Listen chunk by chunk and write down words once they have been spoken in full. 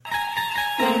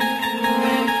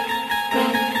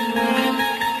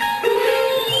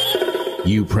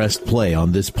You pressed play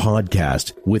on this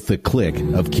podcast with the click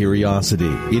of curiosity.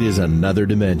 It is another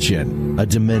dimension, a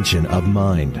dimension of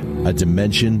mind, a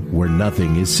dimension where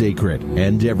nothing is sacred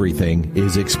and everything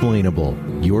is explainable.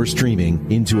 You're streaming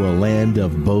into a land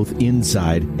of both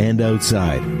inside and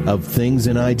outside, of things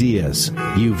and ideas.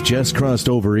 You've just crossed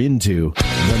over into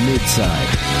the Midside.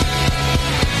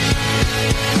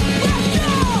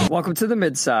 Welcome to the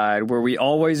Midside, where we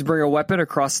always bring a weapon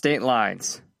across state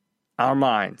lines. Our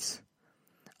minds.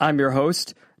 I'm your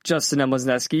host, Justin M.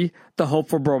 Wisniewski, the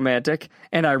hopeful bromantic,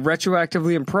 and I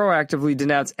retroactively and proactively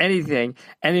denounce anything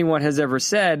anyone has ever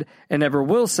said and ever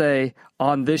will say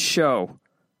on this show.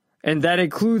 And that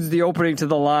includes the opening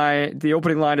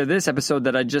line of this episode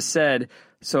that I just said.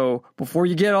 So before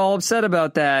you get all upset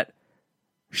about that,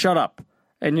 shut up.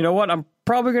 And you know what? I'm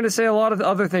probably going to say a lot of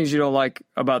other things you don't like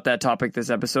about that topic this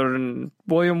episode, and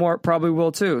William Wart probably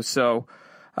will too. So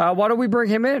why don't we bring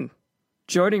him in?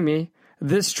 Joining me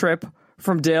this trip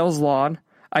from Dale's Lawn,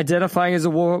 identifying as a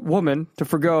woman to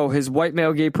forgo his white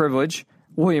male gay privilege,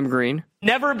 William Green.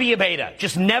 Never be a beta.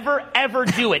 Just never, ever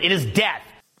do it. It is death.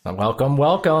 Welcome.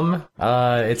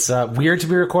 It's weird to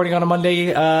be recording on a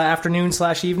Monday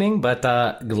afternoon/evening, but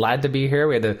glad to be here.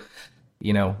 We had to,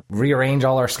 rearrange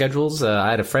all our schedules. I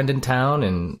had a friend in town,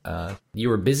 and you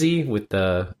were busy with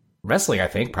the wrestling, I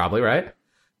think, probably, right?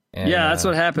 And, yeah, that's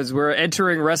what happens. We're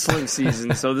entering wrestling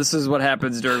season, so this is what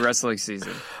happens during wrestling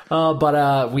season.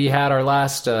 But we had our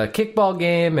last kickball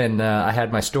game, and I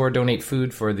had my store donate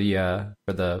food for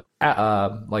the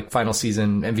final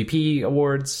season MVP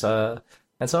awards, and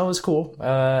so it was cool.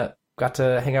 Got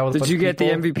to hang out with. Did you get the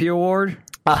MVP award?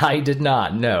 I did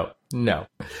not. No.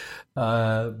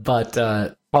 But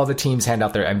all the teams hand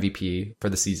out their MVP for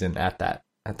the season at that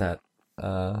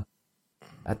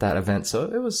event, so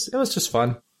it was just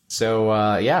fun. So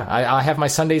I have my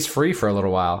Sundays free for a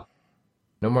little while.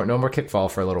 No more kickball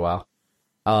for a little while.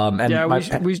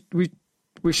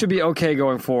 We should be okay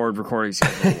going forward recording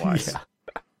schedule wise. Yeah.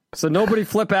 So nobody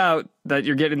flip out that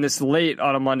you're getting this late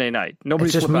on a Monday night. Nobody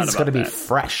it just flip means out it's going to be that.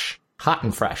 fresh, hot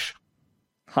and fresh.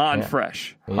 Hot and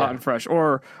fresh,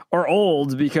 or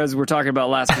old, because we're talking about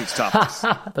last week's topics.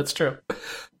 That's true.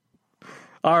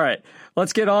 All right,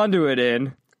 let's get on to it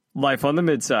in Life on the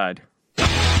Midside.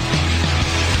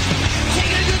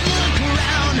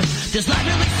 This life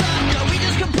really sucks, no, we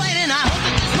just complaining. I hope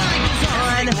that this mic is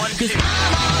on, cause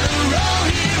I'm on a roll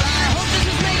here. I hope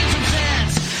this is making some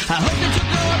sense. I hope that you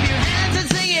throw up your hands and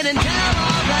sing it and tell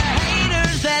all the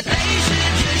haters that they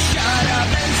should just shut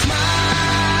up and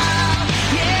smile.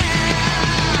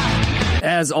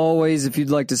 Yeah. As always, if you'd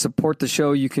like to support the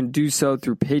show, you can do so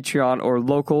through Patreon or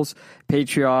Locals.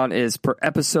 Patreon is per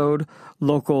episode.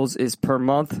 Locals is per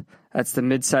month. That's the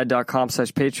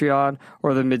midside.com/Patreon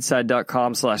or the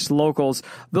midside.com/locals.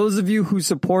 Those of you who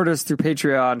support us through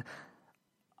Patreon,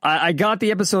 I got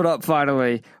the episode up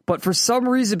finally, but for some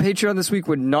reason Patreon this week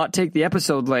would not take the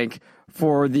episode link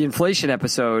for the inflation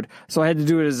episode, so I had to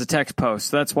do it as a text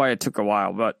post. That's why it took a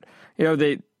while, but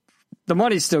the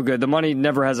money's still good. The money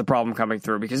never has a problem coming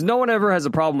through because no one ever has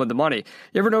a problem with the money.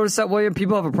 You ever notice that, William?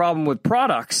 People have a problem with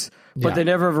products, but they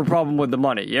never have a problem with the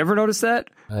money. You ever notice that?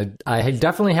 I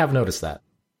definitely have noticed that.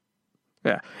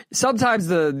 Yeah. Sometimes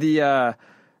the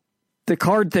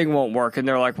card thing won't work, and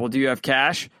they're like, well, do you have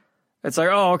cash? It's like,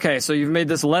 oh, okay, so you've made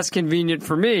this less convenient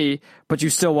for me, but you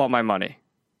still want my money.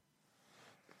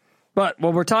 But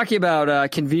when we're talking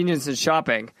about convenience and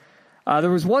shopping, there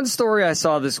was one story I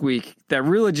saw this week that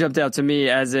really jumped out to me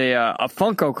as a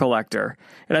Funko collector,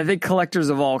 and I think collectors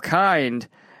of all kinds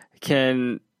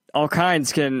can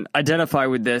identify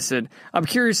with this, and I'm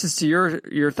curious as to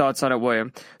your thoughts on it,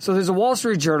 William. So there's a Wall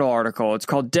Street Journal article. It's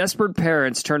called "Desperate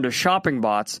Parents Turn to Shopping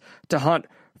Bots to Hunt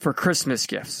for Christmas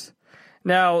Gifts."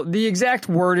 Now, the exact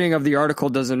wording of the article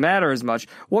doesn't matter as much.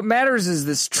 What matters is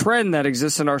this trend that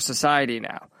exists in our society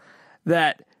now,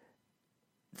 that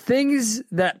things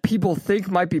that people think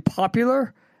might be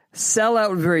popular sell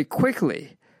out very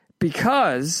quickly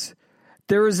because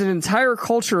there is an entire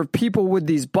culture of people with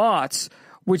these bots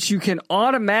which you can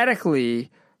automatically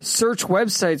search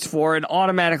websites for and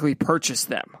automatically purchase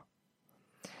them.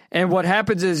 And what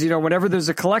happens is, whenever there's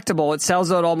a collectible, it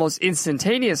sells out almost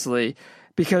instantaneously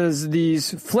because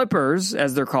these flippers,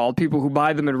 as they're called, people who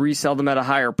buy them and resell them at a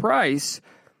higher price,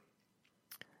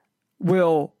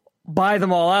 will buy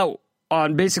them all out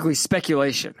on basically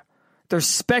speculation. They're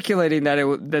speculating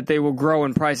that they will grow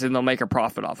in price and they'll make a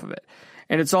profit off of it.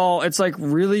 And it's like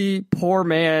really poor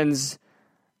man's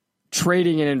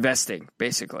trading and investing,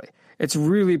 basically. It's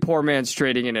really poor man's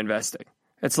trading and investing.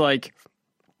 It's like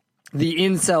the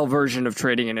incel version of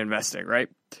trading and investing, right?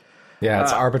 Yeah,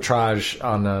 it's arbitrage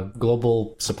on a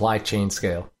global supply chain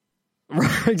scale.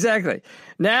 Exactly.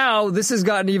 Now, this has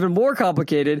gotten even more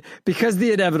complicated because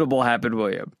the inevitable happened,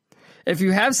 William. If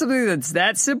you have something that's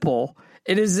that simple,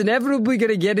 it is inevitably going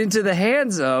to get into the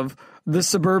hands of the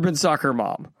suburban soccer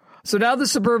mom. So now the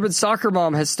suburban soccer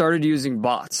mom has started using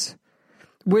bots,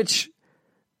 which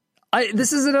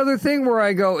this is another thing where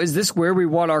I go, is this where we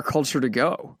want our culture to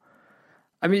go?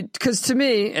 I mean, because to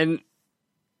me, and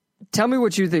tell me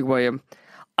what you think, William,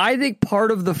 I think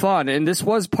part of the fun, and this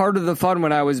was part of the fun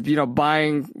when I was,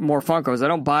 buying more Funkos. I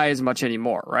don't buy as much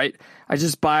anymore, right? I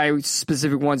just buy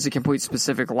specific ones to complete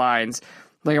specific lines.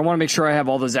 Like, I want to make sure I have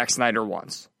all the Zack Snyder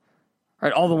ones,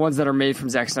 right? All the ones that are made from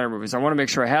Zack Snyder movies. I want to make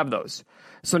sure I have those.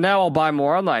 So now I'll buy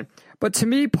more online. But to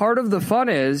me, part of the fun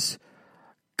is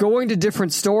going to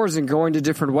different stores and going to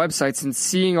different websites and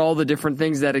seeing all the different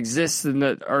things that exist and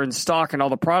that are in stock and all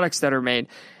the products that are made.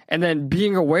 And then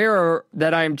being aware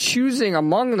that I'm choosing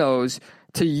among those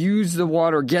to use the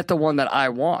one or get the one that I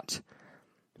want.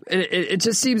 It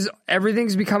just seems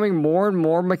everything's becoming more and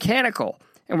more mechanical.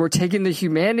 And we're taking the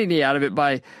humanity out of it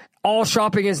by all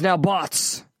shopping is now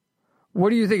bots. What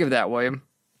do you think of that, William?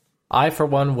 I, for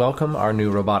one, welcome our new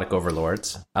robotic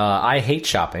overlords. I hate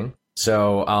shopping.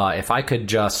 So if I could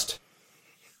just,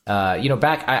 I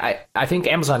think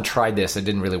Amazon tried this. It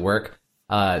didn't really work.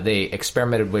 They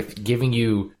experimented with giving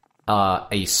you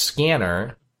a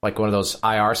scanner, like one of those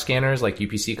IR scanners, like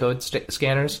UPC code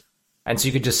scanners. And so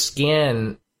you could just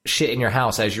scan shit in your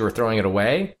house as you were throwing it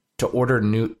away to order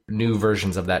new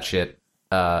versions of that shit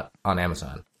on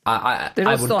Amazon. They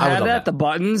don't still have that? The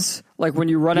buttons? Like when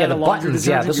you run out of laundry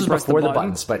detergent, yeah, this was before the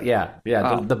buttons, but yeah.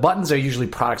 The buttons are usually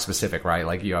product specific, right?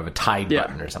 Like you have a Tide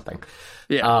button or something.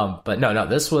 Yeah. But no,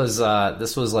 this was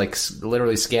like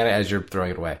literally scan it as you're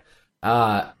throwing it away.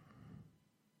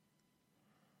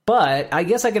 But I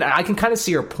guess I can kind of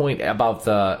see your point about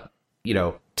the,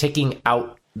 taking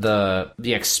out the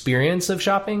experience of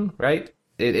shopping, right?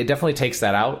 It definitely takes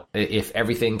that out if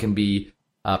everything can be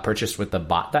purchased with the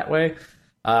bot that way.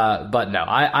 But no,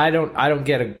 I don't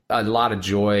get a lot of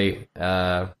joy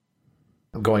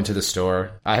going to the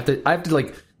store. I have to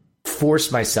like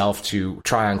force myself to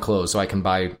try on clothes so I can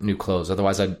buy new clothes.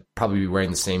 Otherwise, I'd probably be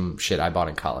wearing the same shit I bought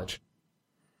in college.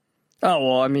 Oh,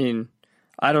 well, I mean,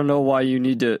 I don't know why you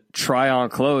need to try on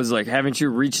clothes. Like, haven't you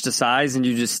reached a size and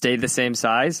you just stay the same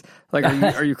size? Like,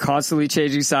 are you constantly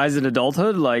changing size in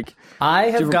adulthood? Like,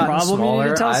 I have gotten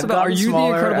smaller. Are you the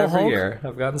Incredible Hulk? Year.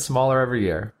 I've gotten smaller every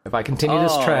year. If I continue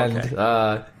this trend,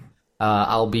 okay.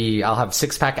 I'll have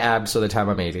 6-pack abs by the time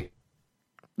I'm 80.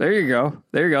 There you go.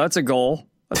 That's a goal.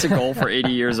 That's a goal for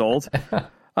 80 years old.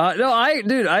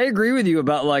 I agree with you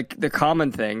about like the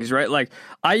common things, right? Like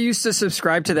I used to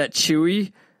subscribe to that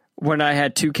Chewy when I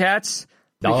had 2 cats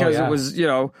because it was,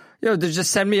 to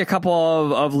just send me a couple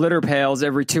of litter pails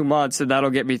every 2 months and that'll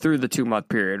get me through the 2-month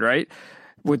period, right?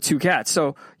 With 2 cats.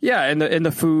 So yeah, and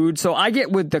the food. So I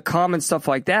get with the common stuff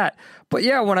like that. But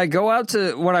yeah, when I go out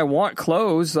when I want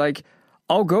clothes, like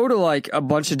I'll go to like a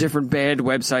bunch of different band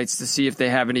websites to see if they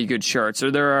have any good shirts,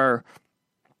 or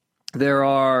there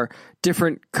are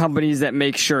different companies that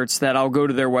make shirts that I'll go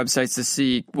to their websites to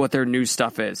see what their new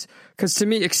stuff is. Because to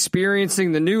me,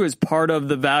 experiencing the new is part of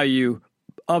the value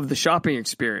of the shopping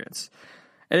experience.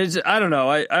 And I don't know.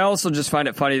 I also just find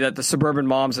it funny that the suburban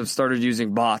moms have started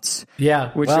using bots.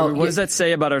 Yeah. What does that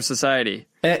say about our society?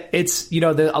 It's,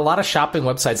 a lot of shopping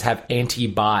websites have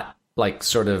anti-bot, like,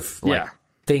 sort of, like,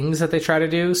 things that they try to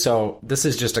do. So this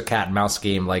is just a cat and mouse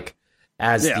game. Like,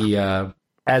 as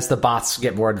the bots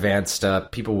get more advanced,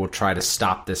 people will try to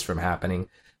stop this from happening.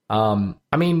 And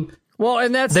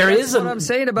that's what I'm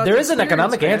saying about there is an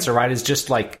economic answer, right? Is just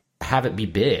like have it be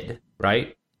bid,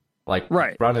 right? Like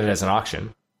run it as an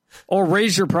auction, or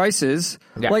raise your prices.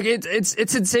 Yeah. Like it's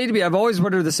insane to me. I've always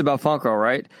wondered this about Funko,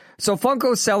 right? So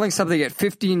Funko's selling something at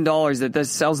 $15 that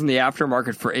sells in the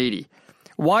aftermarket for $80.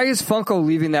 Why is Funko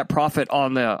leaving that profit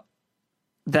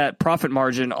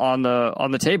margin on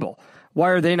the table? Why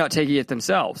are they not taking it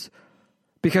themselves?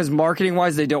 Because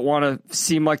marketing-wise, they don't want to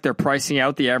seem like they're pricing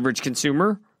out the average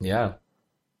consumer? Yeah.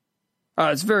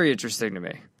 It's very interesting to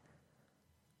me.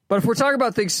 But if we're talking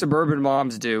about things suburban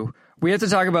moms do, we have to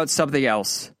talk about something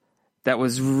else that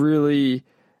was really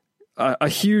a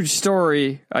huge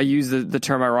story. I use the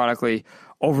term ironically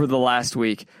over the last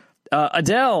week.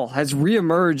 Adele has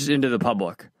reemerged into the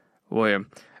public, William.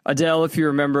 Adele, if you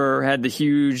remember, had the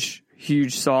huge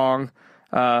song...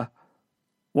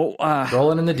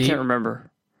 Rolling in the Deep. I can't remember.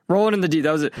 Rolling in the Deep.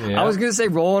 That was it. Yeah. I was going to say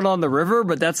Rolling on the River,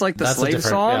 but that's like the Slave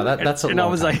song. Yeah, that's a and I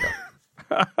was like,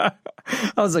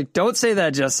 I was like, don't say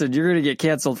that, Justin. You're going to get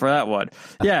canceled for that one.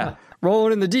 Yeah.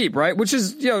 Rolling in the Deep, right? Which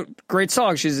is, great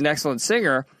song. She's an excellent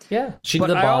singer. Yeah. She did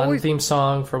the Bond theme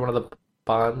song for one of the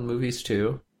Bond movies,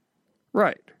 too.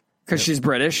 Right. Because she's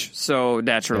British, so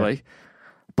naturally. Yeah.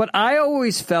 But I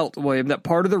always felt, William, that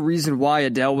part of the reason why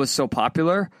Adele was so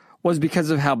popular was because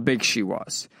of how big she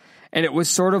was. And it was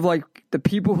sort of like the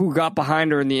people who got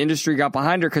behind her in the industry got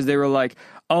behind her because they were like,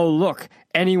 oh, look,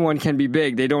 anyone can be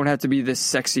big. They don't have to be this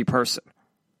sexy person.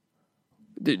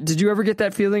 Did you ever get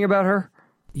that feeling about her?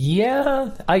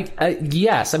 Yeah,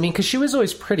 yes. I mean, because she was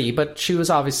always pretty, but she was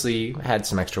obviously had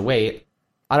some extra weight.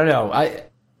 I don't know. I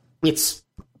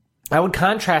would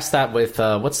contrast that with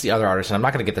what's the other artist? And I'm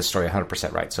not going to get this story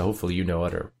 100% right, so hopefully you know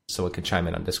it or someone can chime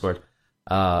in on Discord.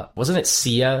 Wasn't it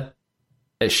Sia?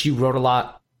 She wrote a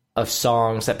lot of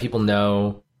songs that people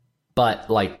know, but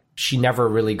like she never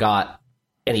really got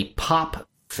any pop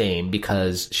fame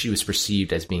because she was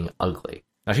perceived as being ugly.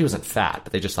 Now, she wasn't fat,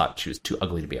 but they just thought she was too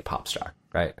ugly to be a pop star,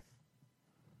 right?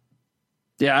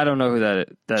 Yeah, I don't know who that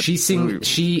is.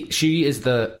 She is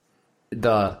the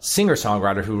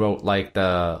singer-songwriter who wrote like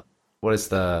that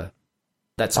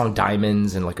song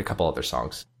Diamonds and like a couple other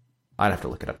songs. I'd have to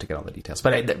look it up to get all the details.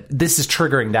 But this is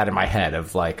triggering that in my head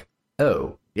of like,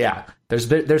 oh, yeah. There's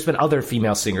been other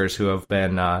female singers who have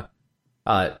been where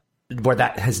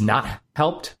that has not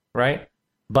helped, right?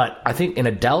 But I think in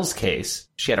Adele's case,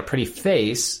 she had a pretty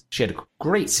face, she had a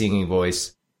great singing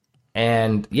voice,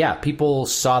 and yeah, people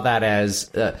saw that as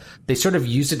they sort of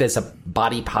used it as a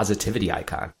body positivity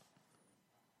icon.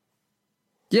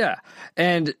 Yeah,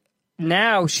 and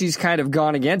now she's kind of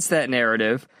gone against that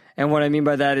narrative, and what I mean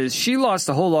by that is she lost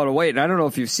a whole lot of weight, and I don't know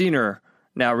if you've seen her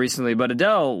now recently, but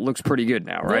Adele looks pretty good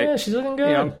now, right? Yeah, she's looking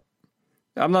good.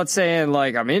 I'm not saying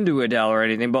like I'm into Adele or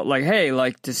anything, but like, hey,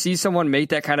 like to see someone make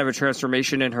that kind of a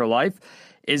transformation in her life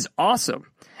is awesome.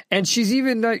 And she's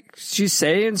even like, she's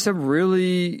saying some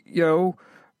really,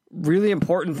 really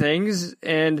important things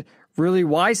and really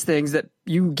wise things that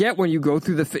you get when you go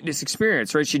through the fitness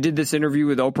experience, right? She did this interview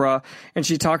with Oprah and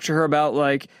she talked to her about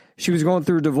like she was going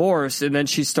through a divorce and then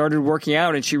she started working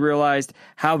out and she realized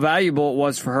how valuable it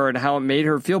was for her and how it made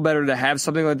her feel better to have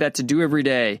something like that to do every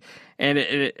day. And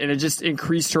it just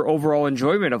increased her overall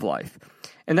enjoyment of life.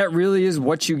 And that really is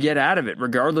what you get out of it,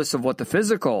 regardless of what the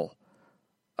physical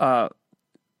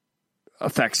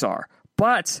effects are.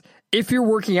 But if you're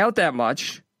working out that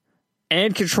much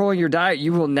and controlling your diet,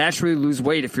 you will naturally lose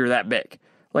weight if you're that big.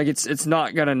 Like it's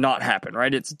not going to not happen,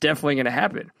 right? It's definitely going to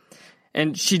happen.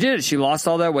 And she did. She lost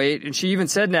all that weight. And she even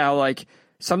said now, like,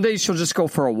 some days she'll just go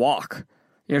for a walk.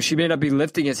 She may not be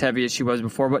lifting as heavy as she was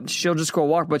before, but she'll just go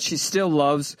walk. But she still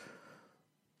loves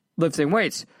lifting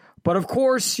weights. But of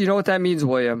course, you know what that means,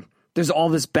 William? There's all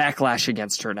this backlash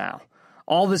against her now.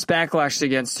 All this backlash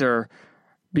against her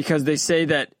because they say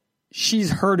that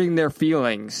she's hurting their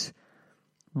feelings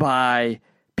by...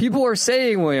 People are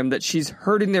saying, William, that she's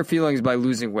hurting their feelings by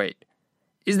losing weight.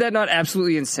 Is that not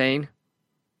absolutely insane?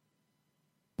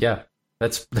 Yeah,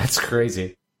 that's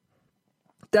crazy.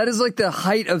 That is like the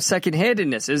height of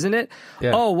secondhandedness, isn't it?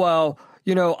 Yeah. Oh, well,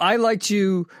 I liked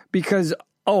you because,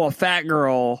 a fat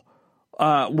girl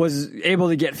was able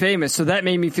to get famous, so that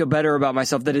made me feel better about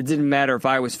myself, that it didn't matter if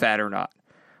I was fat or not.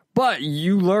 But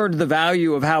you learned the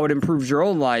value of how it improves your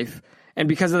own life, and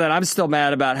because of that, I'm still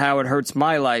mad about how it hurts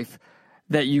my life,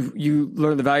 that you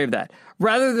learned the value of that.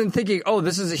 Rather than thinking,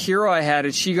 this is a hero I had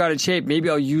and she got in shape, maybe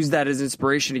I'll use that as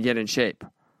inspiration to get in shape.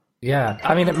 Yeah,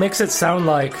 I mean, it makes it sound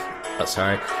like...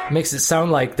 makes it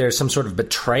sound like there's some sort of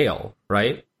betrayal,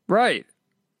 right? Right.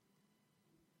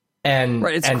 And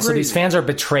so these fans are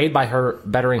betrayed by her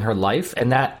bettering her life,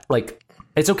 and that, like,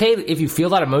 it's okay if you feel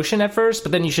that emotion at first,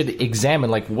 but then you should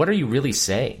examine, like, what are you really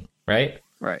saying, right?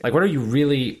 Right. Like, what are you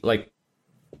really, like,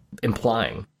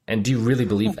 implying? And do you really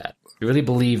believe that? Do you really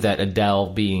believe that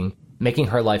Adele making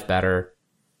her life better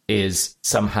is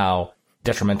somehow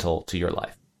detrimental to your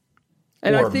life?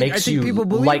 And or I think you people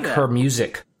believe like that. her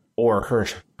music or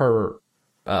her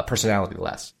personality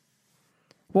less?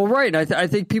 Well, right. I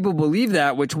think people believe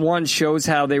that, which one shows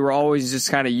how they were always just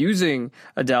kind of using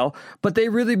Adele, but they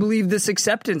really believe this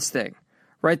acceptance thing,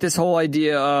 right? This whole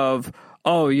idea of,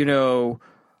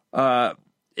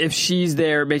 if she's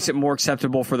there, it makes it more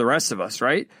acceptable for the rest of us,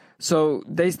 right? So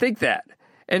they think that.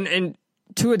 And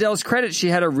to Adele's credit, she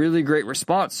had a really great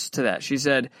response to that. She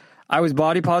said, I was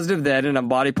body positive then and I'm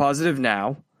body positive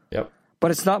now. Yep.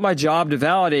 But it's not my job to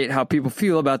validate how people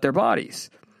feel about their bodies.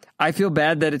 I feel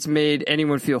bad that it's made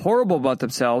anyone feel horrible about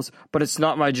themselves, but it's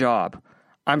not my job.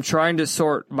 I'm trying to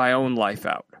sort my own life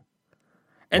out.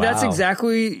 And that's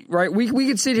exactly right. We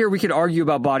could sit here, we could argue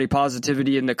about body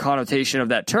positivity and the connotation of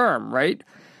that term, right?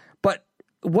 But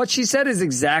what she said is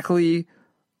exactly.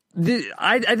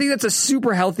 I think that's a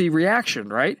super healthy reaction,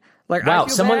 right? Like, wow, I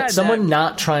feel someone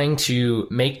not trying to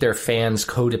make their fans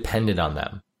codependent on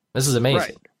them. This is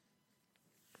amazing.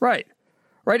 Right.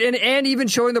 And even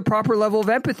showing the proper level of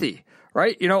empathy,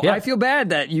 right? You know, I feel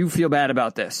bad that you feel bad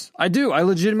about this. I do. I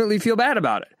legitimately feel bad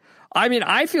about it. I mean,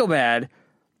 I feel bad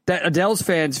that Adele's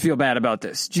fans feel bad about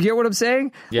this. Do you get what I'm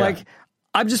saying? Yeah. Like,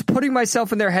 I'm just putting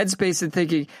myself in their headspace and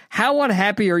thinking, how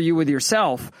unhappy are you with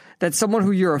yourself that someone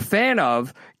who you're a fan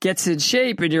of gets in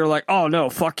shape and you're like, oh no,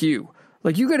 fuck you.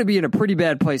 Like, you're going to be in a pretty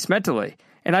bad place mentally.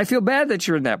 And I feel bad that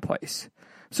you're in that place.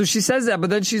 So she says that, but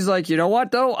then she's like, you know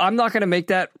what though? I'm not going to make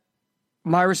that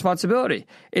my responsibility.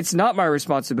 It's not my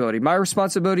responsibility. My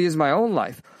responsibility is my own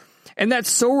life. And that's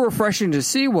so refreshing to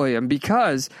see, William,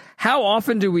 because how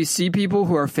often do we see people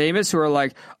who are famous who are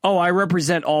like, oh, I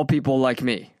represent all people like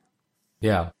me?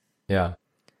 Yeah.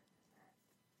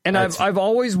 And I've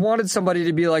always wanted somebody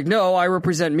to be like, no, I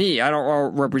represent me. I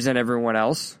don't represent everyone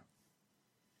else.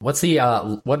 What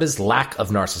is lack of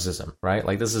narcissism, right?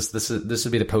 Like this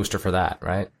would be the poster for that,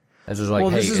 right? This is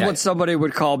like, this is what somebody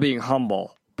would call being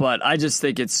humble, but I just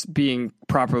think it's being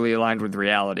properly aligned with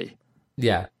reality.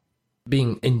 Yeah.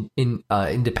 Being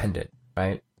independent,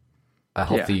 right? A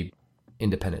healthy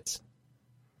independence.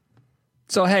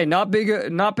 So hey, not big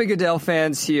Adele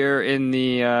fans here in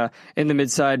the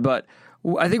mid-side, but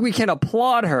I think we can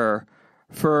applaud her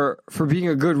for being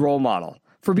a good role model.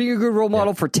 For being a good role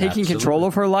model, for taking control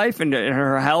of her life and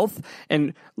her health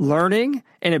and learning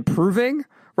and improving,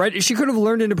 right? She could have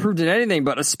learned and improved in anything,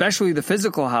 but especially the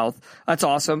physical health. That's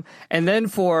awesome. And then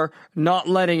for not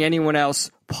letting anyone else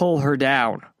pull her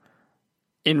down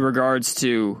in regards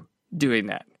to doing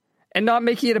that and not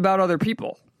making it about other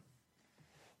people.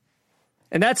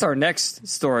 And that's our next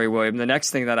story, William, the next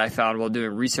thing that I found while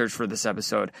doing research for this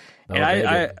episode. And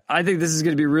I think this is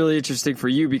going to be really interesting for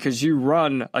you because you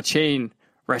run a chain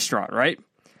restaurant, right?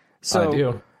 So I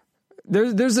do.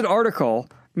 There's an article,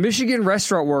 Michigan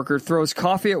restaurant worker throws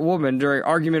coffee at woman during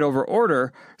argument over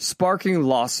order, sparking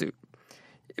lawsuit.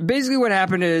 Basically what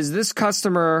happened is this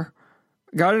customer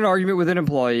got in an argument with an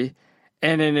employee,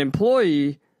 and an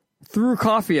employee threw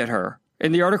coffee at her.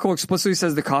 And the article explicitly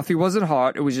says the coffee wasn't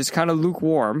hot, it was just kind of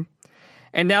lukewarm.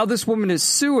 And now this woman is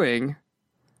suing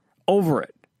over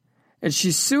it. And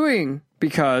she's suing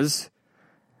because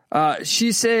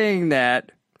she's saying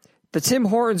that the Tim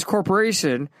Hortons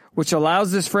Corporation, which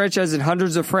allows this franchise and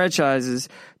hundreds of franchises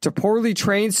to poorly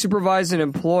train, supervise, and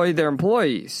employ their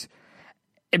employees.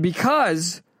 And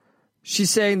because she's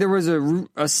saying there was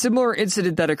a similar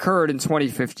incident that occurred in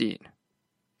 2015.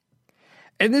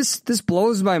 And this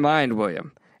blows my mind,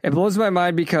 William. It blows my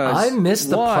mind because I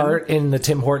missed the part in the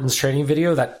Tim Hortons training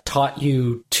video that taught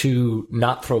you to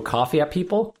not throw coffee at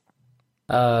people.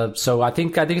 So I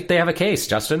think they have a case,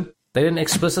 Justin. They didn't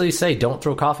explicitly say don't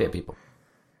throw coffee at people.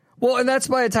 Well, and that's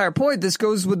my entire point. This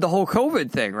goes with the whole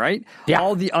COVID thing, right? Yeah.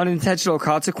 All the unintentional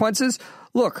consequences.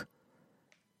 Look,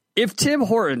 if Tim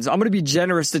Hortons, I'm going to be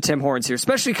generous to Tim Hortons here,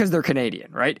 especially because they're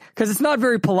Canadian, right? Because it's not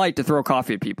very polite to throw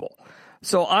coffee at people.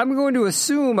 So I'm going to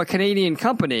assume a Canadian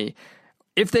company,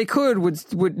 if they could,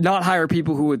 would not hire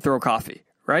people who would throw coffee,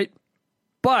 right?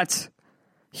 But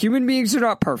human beings are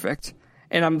not perfect,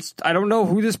 and I don't know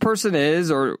who this person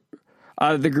is or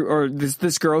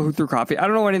this girl who threw coffee. I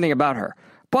don't know anything about her.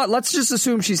 But let's just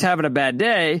assume she's having a bad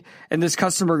day and this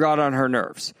customer got on her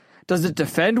nerves. Does it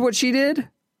defend what she did?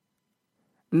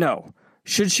 No.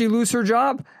 Should she lose her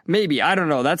job? Maybe. I don't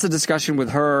know. That's a discussion with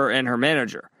her and her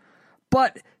manager.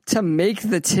 But to make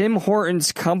the Tim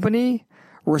Hortons company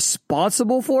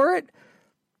responsible for it,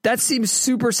 that seems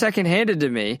super second-handed to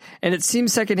me. And it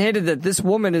seems second-handed that this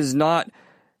woman is not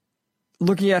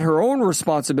looking at her own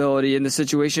responsibility in the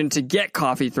situation to get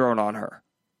coffee thrown on her.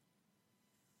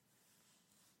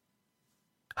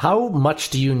 How much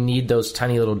do you need those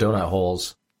tiny little donut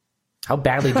holes? How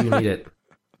badly do you need it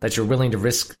that you're willing to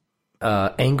risk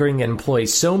angering an employee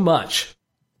so much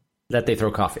that they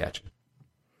throw coffee at you?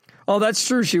 Oh, that's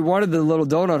true. She wanted the little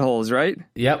donut holes, right?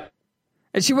 Yep.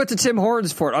 And she went to Tim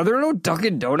Hortons for it. Are there no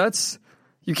Dunkin' Donuts?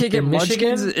 You can't get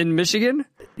Munchkins in Michigan?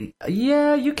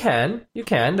 Yeah, you can. You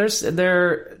can.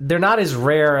 They're not as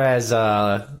rare as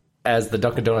the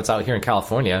Dunkin' Donuts out here in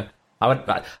California.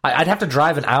 I'd have to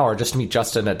drive an hour just to meet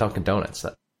Justin at Dunkin' Donuts.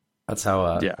 That's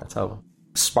how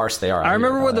sparse they are. I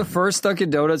remember when the first Dunkin'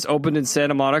 Donuts opened in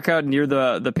Santa Monica near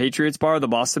the Patriots bar, the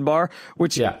Boston bar,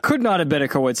 which could not have been a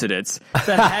coincidence.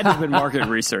 That had to have been market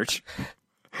research.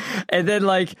 And then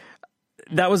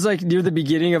that was near the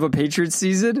beginning of a Patriots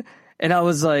season. And I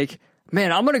was like,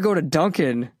 man, I'm going to go to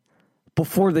Dunkin'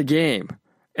 before the game.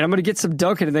 And I'm going to get some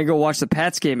Dunkin' and then go watch the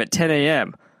Pats game at 10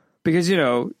 a.m. because,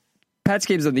 Pats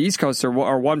games on the East Coast are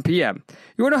 1 p.m.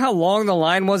 You want to know how long the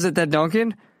line was at that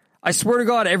Dunkin'? I swear to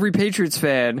God, every Patriots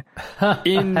fan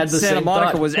in Santa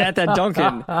Monica was at that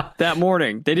Dunkin' that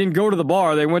morning. They didn't go to the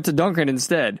bar. They went to Dunkin'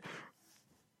 instead.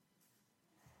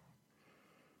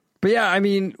 But yeah, I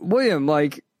mean, William,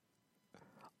 like,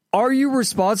 are you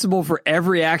responsible for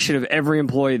every action of every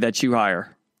employee that you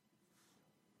hire?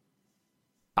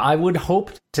 I would hope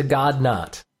to God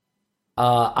not.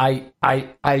 I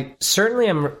certainly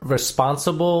am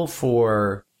responsible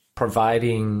for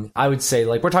providing, I would say,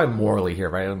 like, we're talking morally here,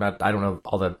 right? I don't know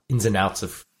all the ins and outs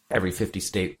of every 50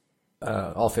 state,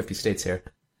 all 50 states here.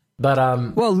 But,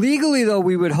 well, legally, though,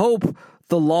 we would hope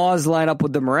the laws line up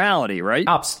with the morality, right?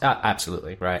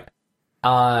 Absolutely, right.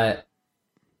 I'm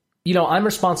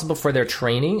responsible for their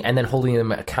training and then holding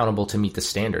them accountable to meet the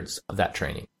standards of that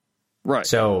training. Right.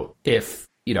 So if,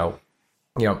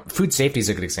 food safety is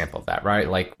a good example of that, right?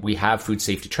 Like, we have food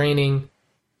safety training,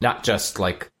 not just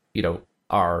like,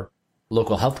 our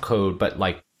local health code, but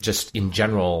like just in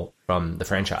general from the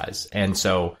franchise. And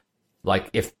so, like,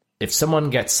 if someone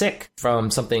gets sick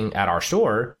from something at our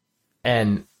store,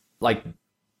 and like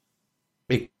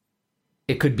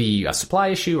it could be a supply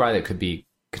issue, right? It could be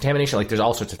contamination. Like, there's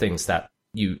all sorts of things that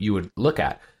you would look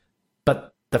at.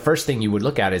 But the first thing you would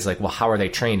look at is like, well, how are they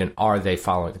trained and are they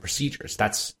following the procedures?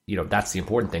 That's the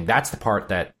important thing. That's the part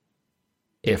that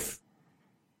if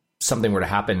something were to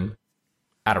happen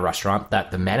at a restaurant, that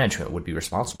the management would be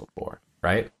responsible for,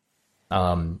 right?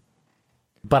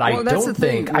 But I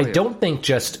don't think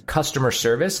just customer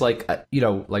service, like, I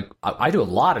do a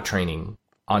lot of training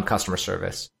on customer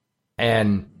service,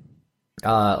 and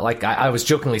like I was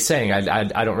jokingly saying, I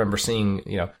don't remember seeing,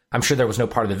 I'm sure there was no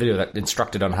part of the video that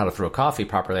instructed on how to throw coffee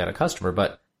properly at a customer,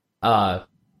 but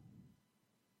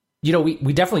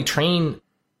we definitely train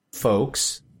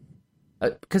folks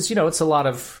because it's a lot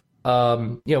of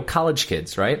college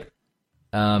kids, right?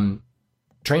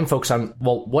 Train folks on,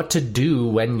 well, what to do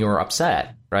when you're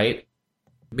upset, right?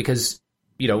 Because,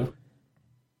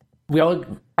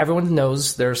 everyone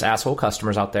knows there's asshole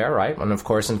customers out there, right? And of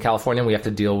course, in California, we have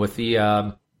to deal with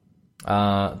the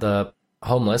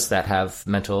homeless that have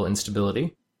mental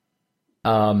instability.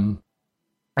 And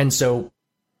so,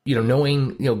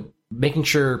 making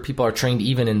sure people are trained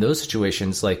even in those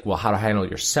situations, like, well, how to handle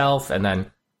yourself. And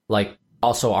then, like,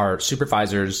 also our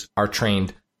supervisors are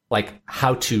trained, like,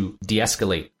 how to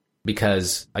de-escalate,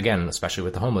 because, again, especially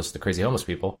with the crazy homeless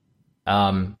people,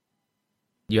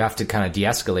 you have to kind of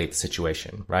de-escalate the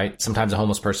situation, right? Sometimes a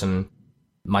homeless person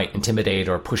might intimidate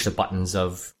or push the buttons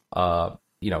of, a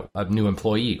new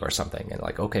employee or something. And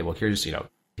like, okay, well, here's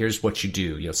what you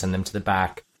do, send them to the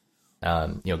back,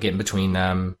 get in between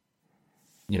them,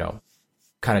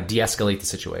 kind of de-escalate the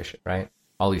situation, right?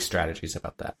 All these strategies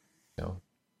about that. So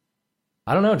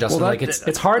I don't know, Justin, well,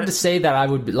 it's hard to say that I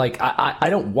would be like, I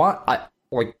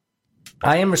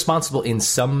am responsible in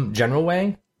some general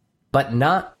way, but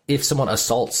not if someone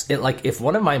assaults it. Like, if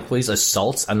one of my employees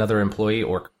assaults another employee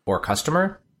or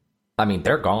customer, I mean,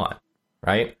 they're gone,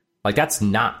 right? Like, that's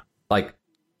not, like,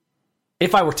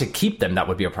 if I were to keep them, that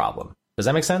would be a problem. Does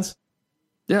that make sense?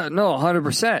 Yeah, no,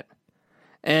 100%.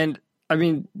 And I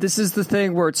mean, this is the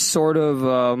thing where it's sort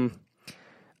of,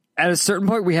 at a certain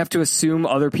point, we have to assume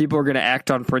other people are going to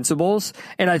act on principles.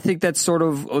 And I think that's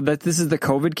that this is the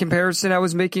COVID comparison I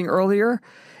was making earlier.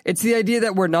 It's the idea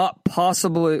that we're not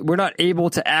able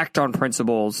to act on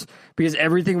principles because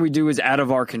everything we do is out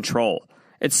of our control.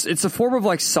 It's a form of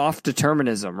like soft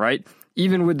determinism, right?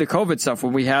 Even with the COVID stuff,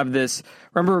 when we have this,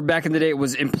 remember back in the day, it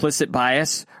was implicit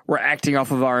bias. We're acting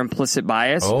off of our implicit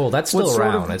bias. Oh, that's still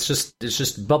around. It's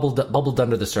just bubbled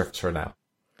under the surface for now.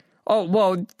 Oh,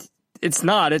 well, it's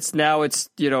not. It's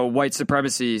white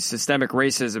supremacy, systemic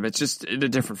racism. It's just in a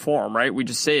different form, right? We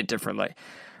just say it differently.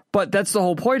 But that's the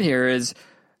whole point here is,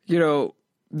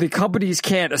 the companies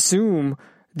can't assume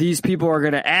these people are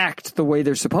going to act the way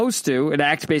they're supposed to and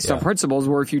act based on principles,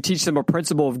 where if you teach them a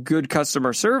principle of good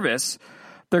customer service,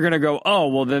 they're going to go, oh,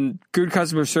 well, then good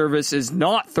customer service is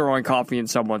not throwing coffee in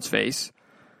someone's face,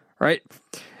 right?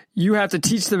 You have to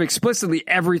teach them explicitly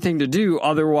everything to do.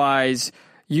 Otherwise,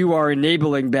 you are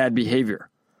enabling bad behavior.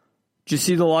 Do you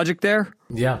see the logic there?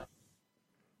 Yeah.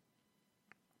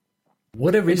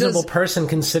 Would a reasonable person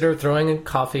consider throwing a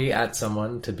coffee at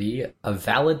someone to be a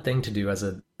valid thing to do as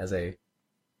a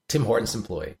Tim Hortons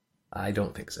employee? I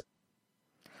don't think so.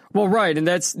 Well, right, and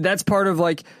that's part of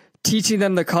like teaching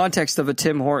them the context of a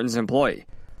Tim Hortons employee,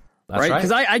 right?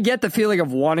 Because I get the feeling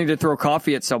of wanting to throw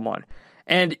coffee at someone,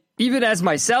 and even as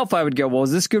myself, I would go, well,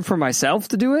 is this good for myself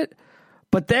to do it?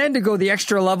 But then to go the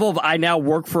extra level of I now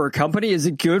work for a company, is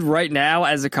it good right now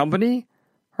as a company,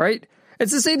 right?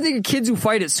 It's the same thing with kids who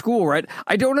fight at school, right?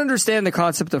 I don't understand the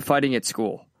concept of fighting at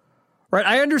school, right?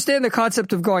 I understand the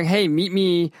concept of going, hey, meet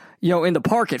me, in the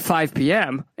park at 5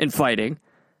 p.m. and fighting.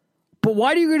 But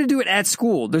why are you going to do it at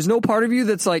school? There's no part of you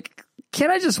that's like, can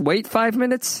I just wait 5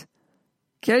 minutes?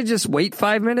 Can I just wait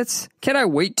 5 minutes? Can I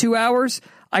wait 2 hours?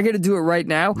 I got to do it right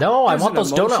now. No, I want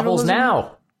those donut holes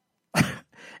now.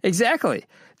 Exactly.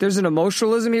 There's an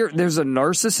emotionalism here. There's a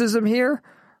narcissism here,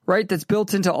 right? That's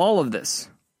built into all of this.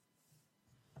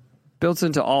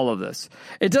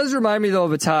 It does remind me, though,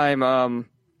 of a time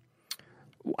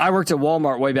I worked at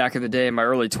Walmart way back in the day in my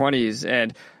early 20s.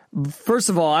 And first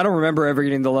of all, I don't remember ever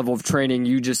getting the level of training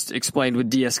you just explained with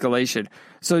de-escalation.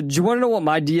 So do you want to know what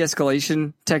my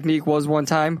de-escalation technique was one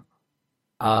time?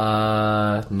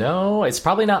 No, it's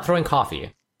probably not throwing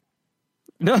coffee.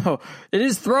 No, it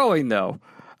is throwing, though.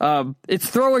 It's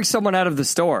throwing someone out of the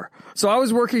store. So I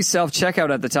was working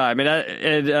self-checkout at the time,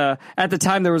 and at the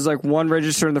time there was like one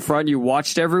register in the front. You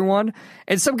watched everyone,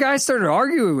 and some guy started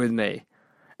arguing with me,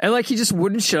 and like he just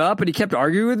wouldn't shut up, and he kept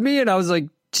arguing with me, and I was like,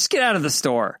 "Just get out of the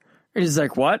store." And he's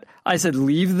like, "What?" I said,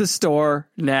 "Leave the store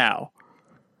now."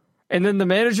 And then the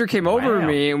manager came over to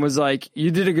me and was like, "You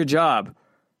did a good job."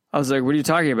 I was like, "What are you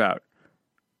talking about?"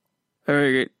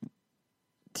 You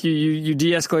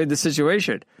de-escalated the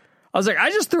situation. I was like, I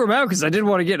just threw him out because I didn't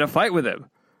want to get in a fight with him.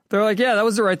 They're like, yeah, that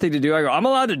was the right thing to do. I go, I'm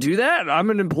allowed to do that? I'm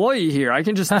an employee here. I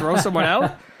can just throw someone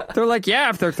out? They're like, yeah,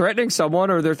 if they're threatening someone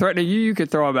or they're threatening you, you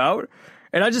could throw them out.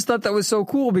 And I just thought that was so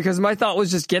cool because my thought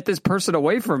was just get this person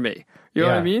away from me. You know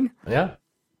what I mean? Yeah.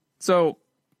 So,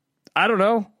 I don't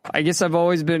know. I guess I've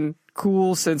always been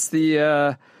cool since since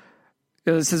my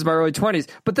early 20s.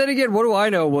 But then again, what do I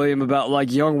know, William, about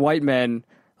like young white men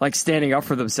like standing up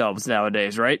for themselves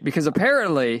nowadays, right? Because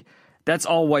apparently that's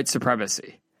all white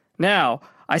supremacy. Now,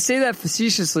 I say that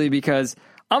facetiously because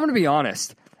I'm going to be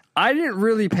honest. I didn't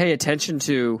really pay attention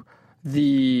to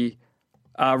the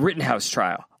Rittenhouse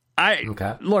trial.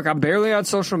 Look, I'm barely on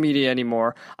social media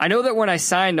anymore. I know that when I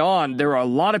signed on, there were a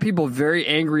lot of people very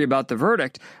angry about the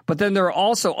verdict, but then there are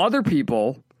also other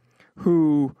people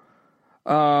who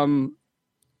found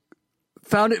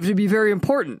it to be very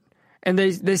important. And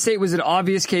they say it was an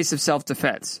obvious case of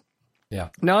self-defense. Yeah.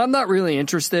 Now, I'm not really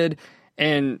interested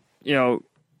in,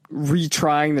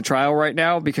 retrying the trial right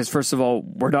now because, first of all,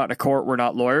 we're not in a court. We're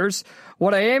not lawyers.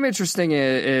 What I am interested in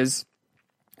is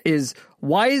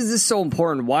why is this so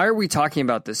important? Why are we talking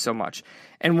about this so much?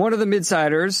 And one of the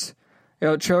midsiders,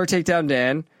 Trailer Takedown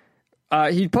Dan,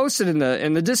 he posted in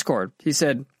the Discord. He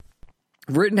said,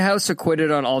 Rittenhouse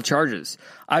acquitted on all charges.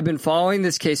 I've been following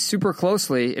this case super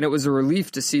closely, and it was a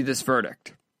relief to see this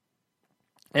verdict.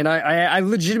 And I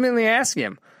legitimately asked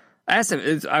him. I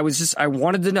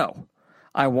wanted to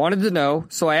know.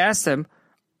 So I asked him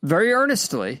very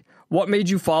earnestly, what made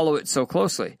you follow it so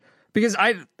closely? Because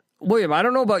William, I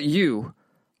don't know about you,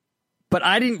 but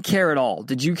I didn't care at all.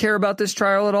 Did you care about this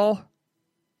trial at all?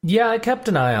 Yeah, I kept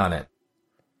an eye on it.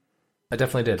 I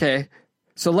definitely did. Okay.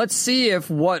 So let's see if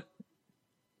what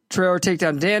Trailer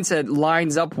Takedown Dan said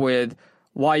lines up with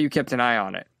why you kept an eye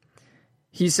on it.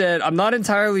 He said, I'm not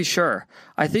entirely sure.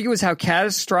 I think it was how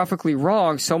catastrophically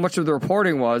wrong so much of the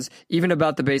reporting was, even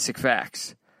about the basic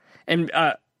facts. And,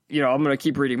 I'm going to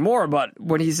keep reading more, but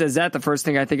when he says that, the first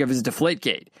thing I think of is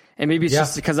Deflategate. And maybe it's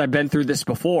just because I've been through this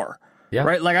before. Yeah.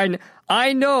 Right? Like,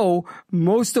 I know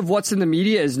most of what's in the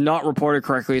media is not reported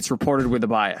correctly. It's reported with a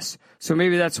bias. So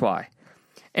maybe that's why.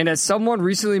 And as someone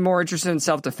recently more interested in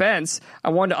self-defense, I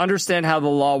wanted to understand how the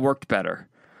law worked better.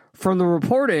 From the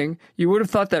reporting, you would have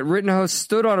thought that Rittenhouse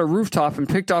stood on a rooftop and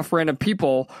picked off random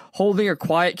people holding a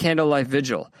quiet candlelight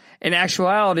vigil. In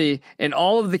actuality, in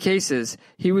all of the cases,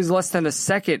 he was less than a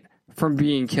second from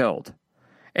being killed.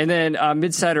 And then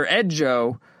Midsider Ed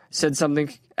Joe said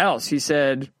something else. He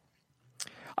said,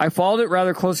 I followed it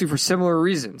rather closely for similar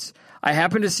reasons. I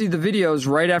happened to see the videos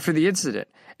right after the incident.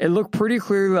 It looked pretty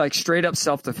clearly like straight-up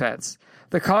self-defense.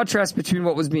 The contrast between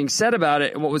what was being said about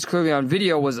it and what was clearly on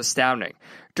video was astounding.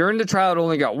 During the trial, it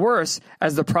only got worse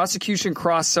as the prosecution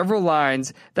crossed several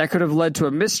lines that could have led to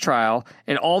a mistrial,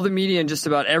 and all the media and just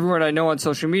about everyone I know on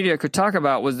social media could talk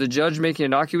about was the judge making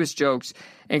innocuous jokes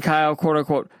and Kyle,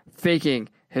 quote-unquote, faking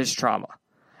his trauma.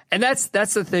 And that's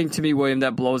the thing to me, William,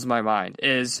 that blows my mind,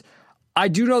 is I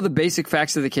do know the basic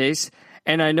facts of the case,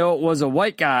 and I know it was a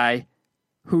white guy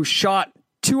who shot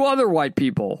two other white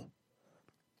people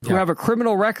who have a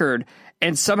criminal record,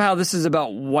 and somehow this is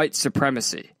about white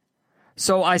supremacy.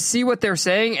 So I see what they're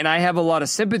saying, and I have a lot of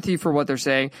sympathy for what they're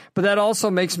saying, but that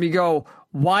also makes me go,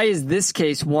 why is this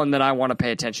case one that I want to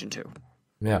pay attention to?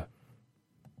 Yeah.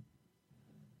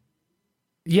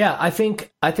 Yeah, I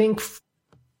think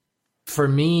for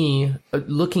me,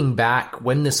 looking back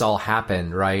when this all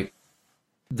happened, right,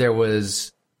 we've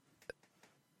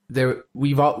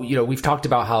talked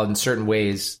about how in certain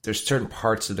ways there's certain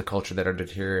parts of the culture that are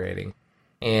deteriorating,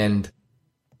 and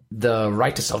the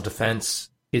right to self-defense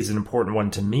is an important one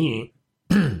to me.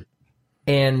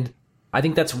 And I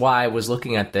think that's why I was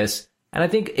looking at this, and I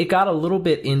think it got a little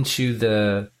bit into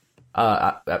the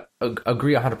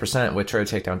agree 100% with try to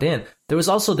take down Dan. There was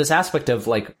also this aspect of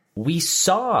like, we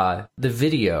saw the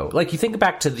video, like you think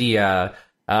back to the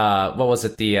what was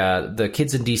it, the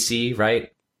kids in DC, right,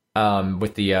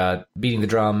 with the beating the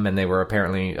drum, and they were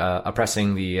apparently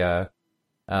oppressing the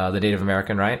Native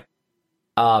American, right,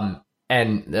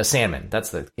 and the Sandman, that's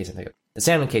the case I think of, the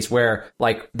Sandman case, where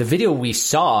like the video we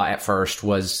saw at first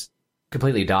was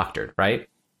completely doctored, right?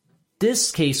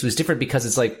 This case was different because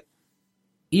it's like,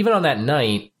 even on that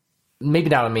night, maybe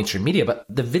not on mainstream media, but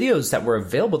the videos that were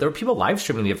available, there were people live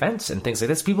streaming the events and things like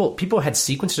this. People had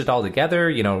sequenced it all together,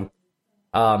 you know,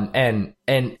 and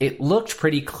it looked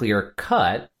pretty clear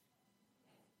cut.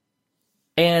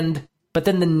 But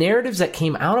then the narratives that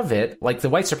came out of it, like the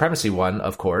white supremacy one,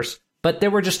 of course, but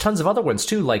there were just tons of other ones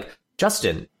too. Like,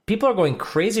 Justin, people are going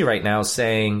crazy right now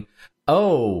saying,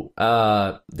 "Oh,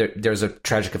 there's a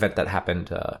tragic event that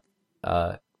happened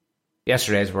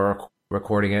yesterday as we're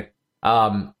recording it.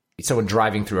 Someone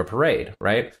driving through a parade,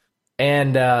 right?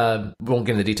 And we won't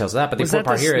get into the details of that. But the important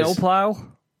part here is snowplow.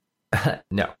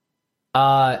 No.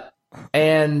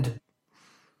 And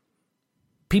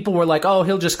people were like, "Oh,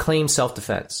 he'll just claim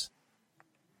self-defense."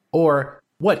 Or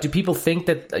what? Do people think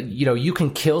that you can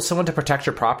kill someone to protect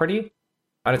your property?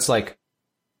 And it's like,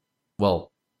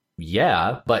 well,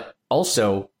 yeah, but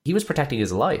also he was protecting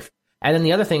his life. And then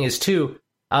the other thing is too,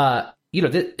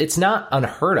 it's not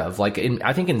unheard of. Like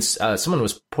I think someone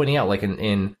was pointing out, like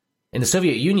in the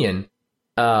Soviet Union,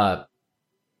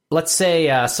 let's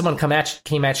say someone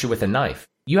came at you with a knife.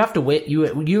 You have to wait.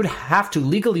 You'd have to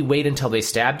legally wait until they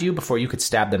stabbed you before you could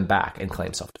stab them back and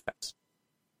claim self-defense.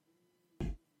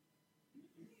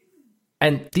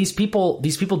 And these people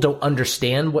don't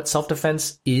understand what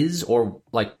self-defense is, or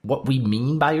like what we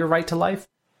mean by your right to life.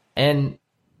 And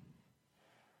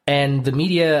the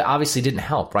media obviously didn't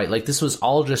help, right? Like this was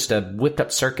all just a whipped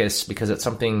up circus because it's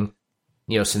something,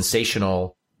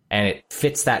 sensational, and it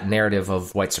fits that narrative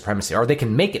of white supremacy, or they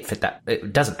can make it fit that.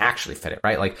 It doesn't actually fit it,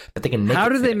 right? Like, but they can make it fit. How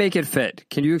do they make it fit?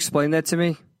 Can you explain that to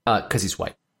me? Because he's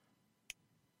white.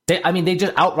 They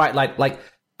just outright like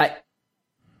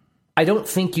I don't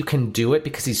think you can do it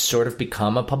because he's sort of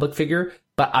become a public figure,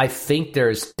 but I think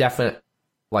there's definite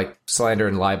like slander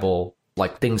and libel,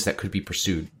 like things that could be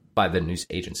pursued by the news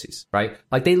agencies, right?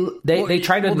 Like they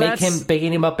try to make him,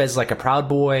 paint him up as like a Proud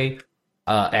Boy,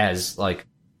 as like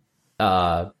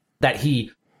that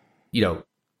he,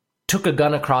 took a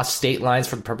gun across state lines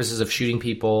for the purposes of shooting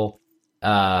people,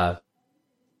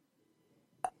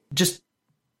 just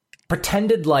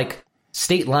pretended like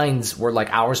state lines were like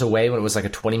hours away when it was like a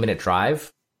 20-minute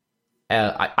drive.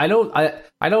 I know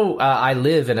I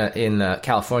live in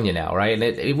California now, right? And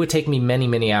it would take me many,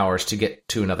 many hours to get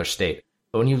to another state.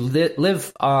 But when you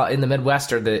live in the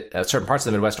Midwest, or the certain parts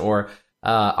of the Midwest, or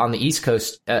on the East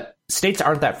Coast, states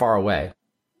aren't that far away.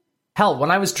 Hell,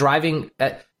 when I was driving,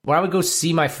 when I would go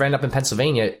see my friend up in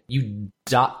Pennsylvania, you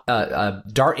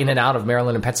dart in and out of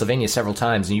Maryland and Pennsylvania several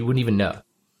times, and you wouldn't even know.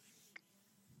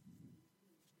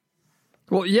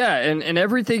 Well, yeah, and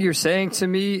everything you're saying to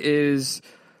me is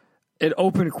an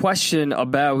open question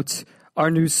about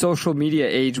our new social media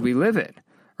age we live in,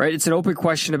 right? It's an open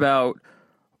question about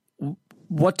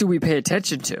what do we pay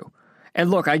attention to? And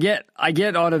look, I get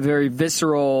on a very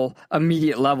visceral,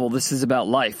 immediate level, this is about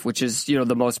life, which is,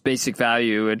 the most basic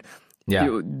value, and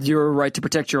your right to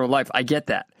protect your own life. I get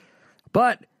that.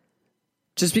 But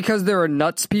just because there are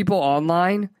nuts people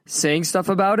online saying stuff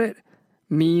about it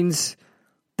means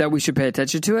that we should pay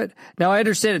attention to it. Now, I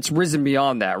understand it's risen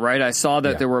beyond that, right? I saw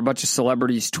that there were a bunch of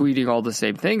celebrities tweeting all the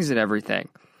same things and everything.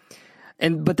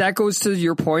 But that goes to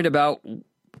your point about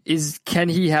can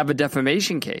he have a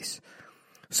defamation case?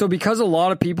 So because a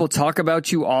lot of people talk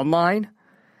about you online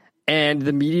and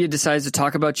the media decides to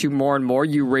talk about you more and more,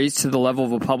 you raise to the level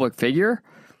of a public figure.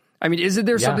 I mean, isn't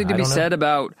there something to be said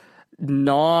about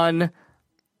non-literal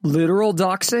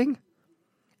doxing?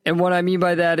 And what I mean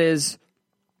by that is,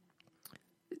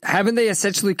 haven't they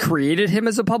essentially created him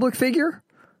as a public figure?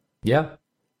 Yeah,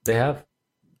 they have.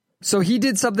 So he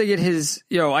did something in his,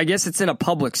 I guess it's in a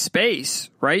public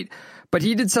space, right? But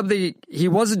he did something, he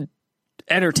wasn't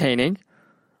entertaining,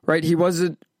 right? He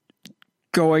wasn't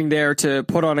going there to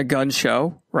put on a gun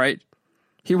show, right?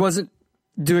 He wasn't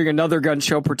doing another gun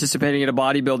show, participating in a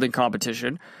bodybuilding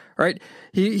competition, right?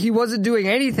 He wasn't doing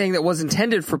anything that was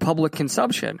intended for public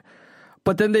consumption.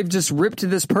 But then they've just ripped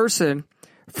this person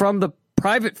from the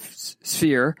private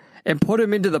sphere and put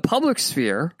him into the public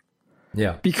sphere.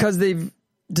 Yeah. Because they've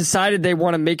decided they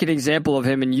want to make an example of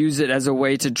him and use it as a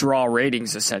way to draw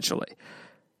ratings, essentially.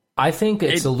 I think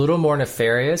it's a little more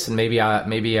nefarious, and maybe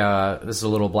this is a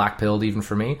little black pilled even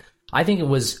for me. I think it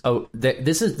was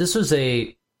this was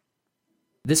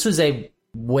a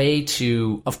way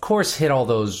to, of course, hit all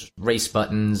those race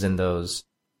buttons and the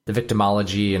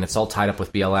victimology, and it's all tied up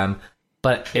with BLM.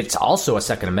 But it's also a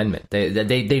Second Amendment.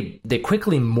 They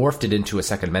quickly morphed it into a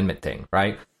Second Amendment thing,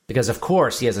 right? Because of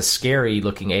course he has a scary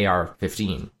looking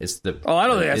AR-15. I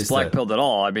don't think that's black pilled at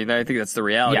all. I mean, I think that's the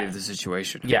reality of the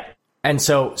situation. Yeah. And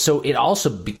so it also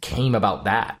became about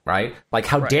that, right? Like,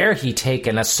 how dare he take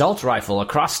an assault rifle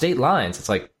across state lines? It's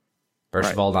like,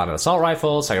 first of all, not an assault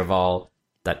rifle. Second of all,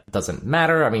 that doesn't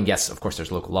matter. I mean, yes, of course,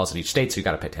 there's local laws in each state, so you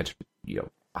got to pay attention,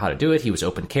 how to do it. He was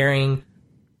open carrying.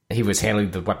 He was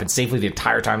handling the weapon safely the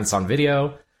entire time it's on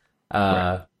video.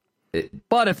 But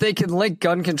if they can link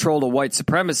gun control to white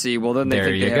supremacy, well, then they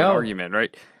think they have an argument,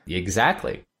 right?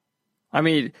 Exactly. I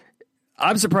mean,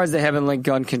 I'm surprised they haven't linked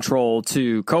gun control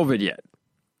to COVID yet.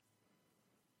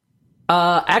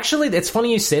 Actually, it's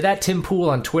funny you say that. Tim Pool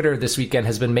on Twitter this weekend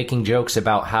has been making jokes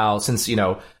about how, since,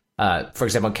 for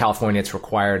example, in California, it's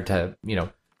required to,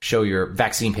 show your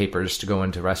vaccine papers to go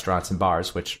into restaurants and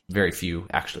bars, which very few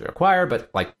actually require, but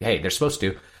like, hey, they're supposed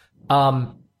to.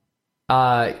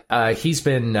 He's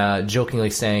been jokingly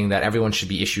saying that everyone should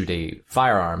be issued a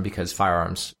firearm because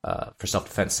firearms for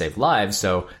self-defense save lives.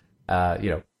 So,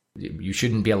 you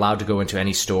shouldn't be allowed to go into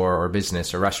any store or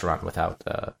business or restaurant without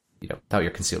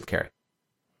your concealed carry.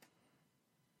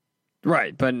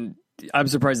 Right, but I'm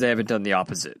surprised they haven't done the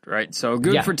opposite, right? So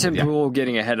good for Tim Pool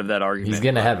getting ahead of that argument. He's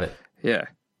getting ahead of it. Yeah.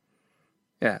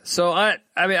 Yeah. So I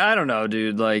mean, I don't know,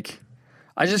 dude. Like,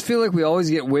 I just feel like we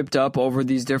always get whipped up over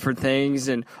these different things,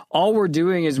 and all we're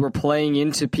doing is we're playing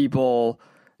into people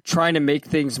trying to make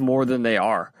things more than they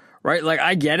are, right? Like,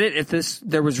 I get it if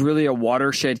there was really a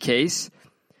watershed case,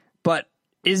 but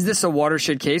is this a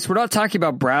watershed case? We're not talking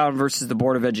about Brown versus the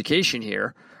Board of Education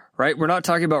here, right? We're not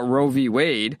talking about Roe v.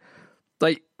 Wade.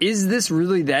 Like, is this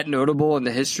really that notable in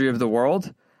the history of the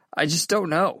world? I just don't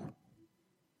know.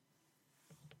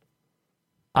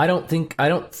 I think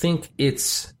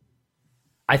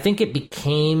it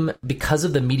became, because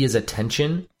of the media's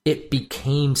attention, it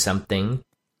became something.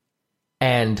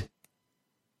 And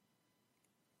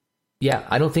yeah,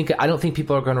 I don't think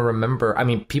people are going to remember. I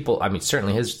mean,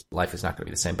 certainly his life is not going to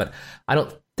be the same, but I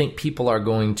don't think people are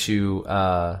going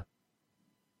to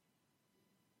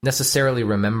necessarily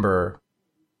remember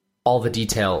all the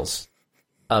details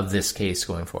of this case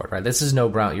going forward, right? This is no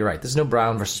Brown. You're right. This is no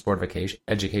Brown versus Board of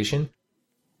Education.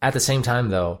 At the same time,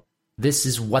 though, this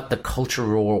is what the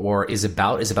cultural war is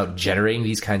about generating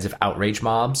these kinds of outrage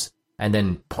mobs and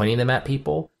then pointing them at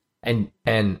people. And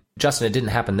Justin, it didn't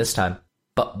happen this time,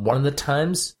 but one of the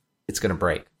times it's going to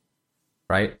break,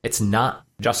 right?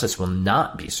 Justice will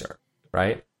not be served,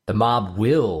 right? The mob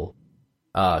will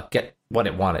get what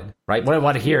it wanted, right? What I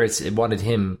wanted here is it wanted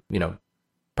him,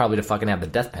 probably to fucking have the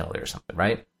death penalty or something,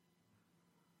 right?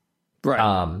 Right.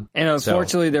 And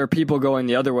unfortunately, there are people going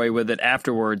the other way with it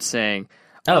afterwards saying,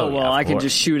 I can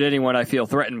just shoot anyone I feel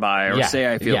threatened by or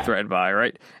say I feel threatened by,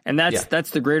 right? And that's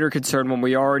the greater concern when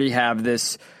we already have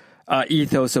this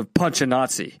ethos of punch a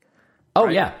Nazi. Oh,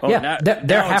 right? yeah, yeah.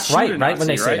 They're half right, right, when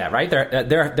they say that, right?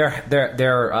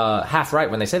 They're half right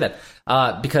when they say that.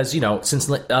 Because,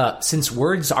 since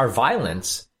words are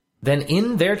violence, then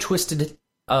in their twisted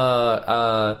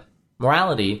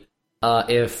morality,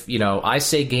 if I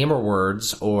say gamer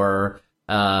words or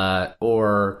I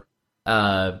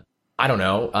don't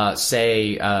know,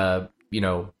 say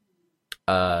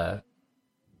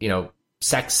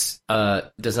sex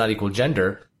does not equal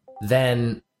gender,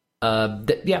 then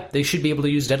they should be able to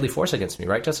use deadly force against me,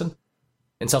 right, Justin?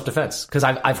 In self-defense, because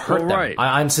I've hurt them. Right.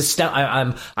 I'm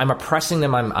oppressing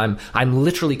them. I'm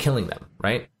literally killing them,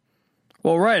 right?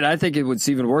 Well, right. I think it's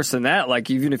even worse than that. Like,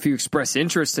 even if you express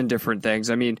interest in different things,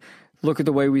 I mean, look at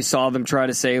the way we saw them try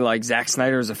to say, like, Zack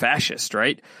Snyder is a fascist,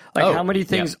 right? Like, how many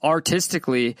things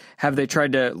artistically have they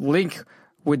tried to link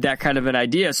with that kind of an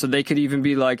idea? So they could even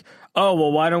be like, oh,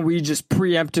 well, why don't we just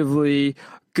preemptively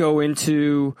go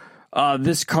into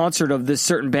this concert of this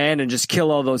certain band and just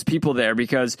kill all those people there?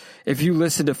 Because if you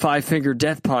listen to Five Finger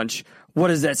Death Punch, what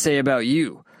does that say about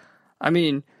you? I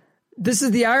mean, this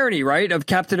is the irony, right, of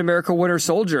Captain America Winter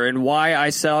Soldier and why I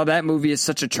saw that movie as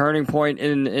such a turning point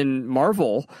in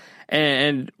Marvel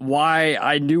and why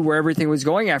I knew where everything was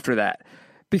going after that.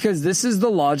 because this is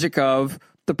the logic of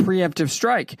the preemptive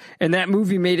strike. And that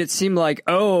movie made it seem like,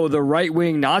 oh, the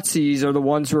right-wing Nazis are the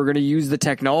ones who are going to use the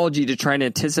technology to try and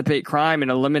anticipate crime and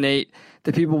eliminate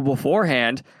the people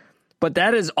beforehand. But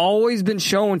that has always been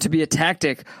shown to be a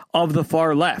tactic of the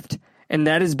far left. And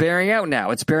that is bearing out now.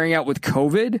 It's bearing out with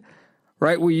COVID,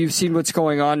 right? Well, you've seen what's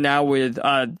going on now with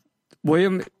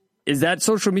William. Is that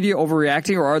social media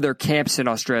overreacting, or are there camps in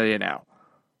Australia now?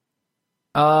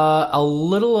 A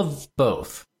little of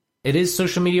both. It is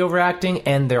social media overacting,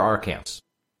 and there are camps.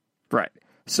 Right.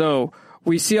 So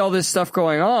we see all this stuff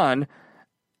going on,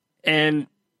 and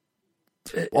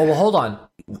well, hold on.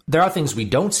 There are things we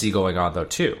don't see going on, though,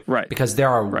 too. Right. Because there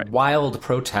are wild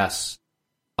protests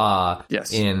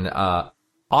in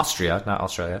Austria, not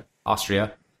Australia,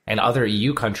 Austria, and other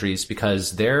EU countries,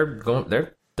 because they're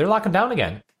locking down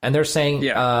again. And they're saying,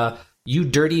 you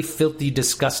dirty, filthy,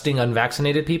 disgusting,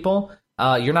 unvaccinated people,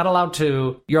 you're allowed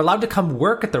to come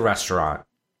work at the restaurant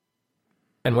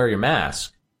and wear your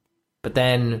mask. But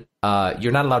then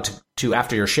you're not allowed to,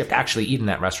 after your shift, actually eat in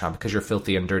that restaurant because you're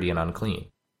filthy and dirty and unclean.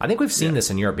 I think we've seen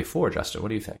this in Europe before, Justin. What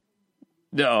do you think?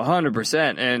 No,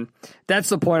 100%. And that's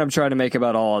the point I'm trying to make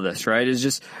about all of this, right?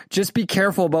 Is just be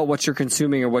careful about what you're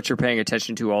consuming or what you're paying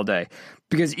attention to all day.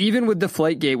 Because even with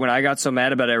Deflategate, when I got so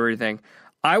mad about everything,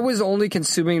 I was only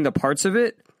consuming the parts of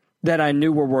it that I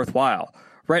knew were worthwhile,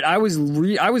 right? I was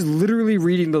literally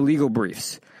reading the legal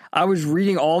briefs. I was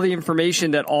reading all the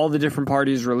information that all the different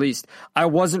parties released. I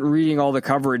wasn't reading all the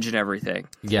coverage and everything.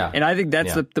 Yeah. And I think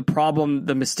that's the problem,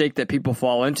 the mistake that people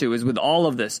fall into is with all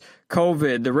of this,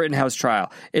 COVID, the Rittenhouse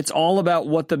trial. It's all about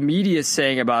what the media is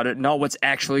saying about it, not what's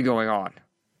actually going on.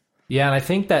 Yeah, and I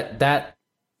think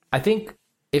I think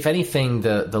if anything,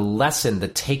 the lesson, the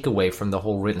takeaway from the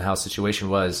whole Rittenhouse situation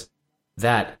was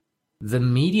that the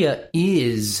media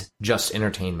is just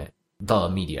entertainment. The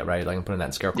media, right? Like I'm putting that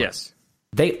in scare quotes. Yes.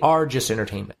 They are just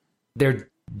entertainment. They're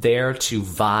there to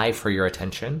vie for your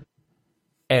attention.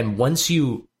 And once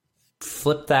you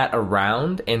flip that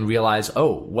around and realize,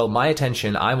 oh, well, my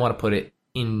attention, I want to put it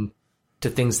into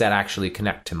things that actually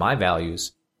connect to my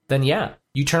values, then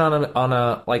you turn on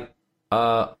a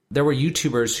there were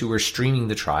YouTubers who were streaming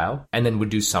the trial and then would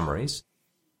do summaries.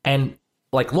 And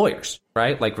like lawyers,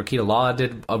 right? Like Rakita Law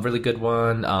did a really good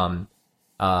one.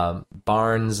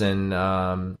 Barnes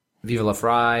and Viva La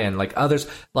Fry and like others,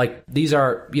 like these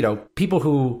are, people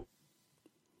who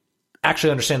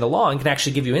actually understand the law and can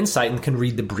actually give you insight and can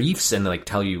read the briefs and like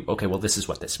tell you, okay, well, this is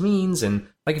what this means. And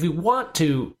like, if you want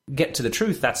to get to the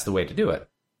truth, that's the way to do it.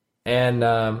 And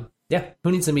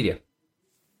who needs the media?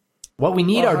 What we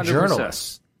need are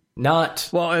journalists, not.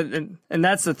 Well, and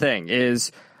that's the thing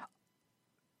is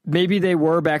maybe they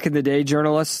were back in the day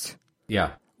journalists.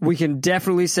 Yeah. We can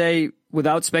definitely say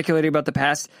without speculating about the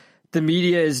past, the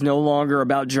media is no longer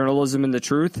about journalism and the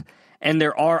truth, and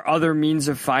there are other means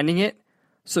of finding it.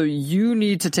 So you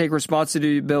need to take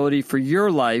responsibility for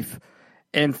your life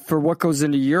and for what goes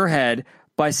into your head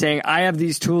by saying, I have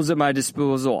these tools at my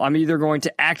disposal. I'm either going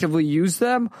to actively use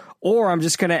them or I'm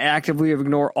just going to actively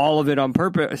ignore all of it on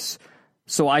purpose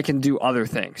so I can do other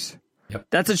things. Yep.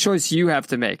 That's a choice you have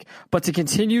to make. But to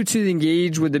continue to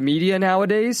engage with the media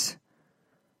nowadays,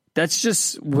 that's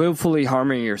just willfully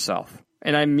harming yourself.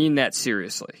 And I mean that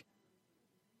seriously.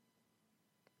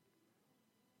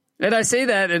 And I say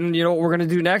that, and you know what we're going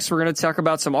to do next? We're going to talk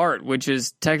about some art, which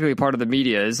is technically part of the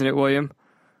media, isn't it, William?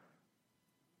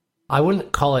 I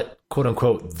wouldn't call it, quote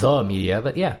unquote, the media,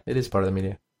 but yeah, it is part of the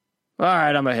media. All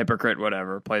right, I'm a hypocrite,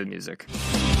 whatever. Play the music.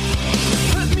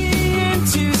 Put me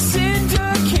into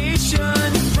syndication,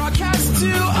 broadcast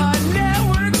to a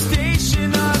network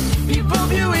station of people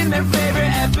viewing their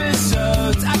favorite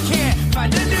episodes. I can't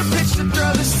find a new pitch to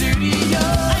throw the studio.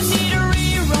 I need a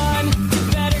rerun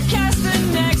to better cast the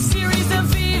next series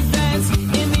of events.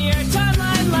 In the air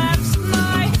timeline lapse,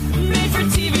 my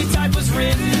made-for-TV type was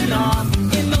written off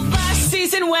in the last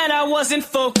season when I wasn't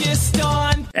focused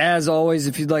on. As always,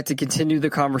 if you'd like to continue the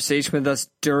conversation with us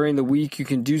during the week, you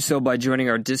can do so by joining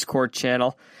our Discord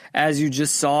channel. As you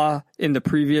just saw in the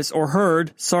previous, or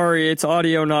heard, sorry, it's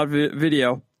audio, not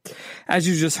video. As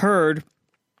you just heard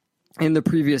in the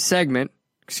previous segment,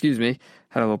 excuse me,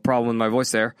 had a little problem with my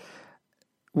voice there.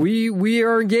 We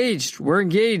are engaged. We're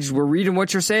engaged. We're reading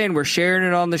what you're saying. We're sharing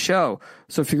it on the show.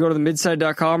 So if you go to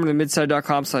themidside.com or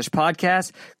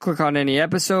themidside.com/podcast, click on any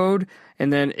episode,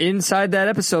 and then inside that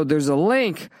episode, there's a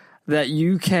link that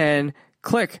you can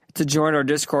click to join our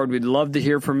Discord. We'd love to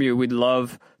hear from you. We'd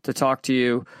love to talk to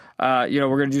you. We're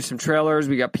going to do some trailers.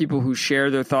 We got people who share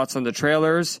their thoughts on the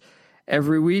trailers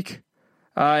every week,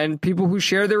 and people who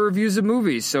share their reviews of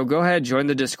movies. So go ahead, join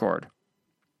the Discord.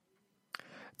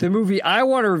 The movie I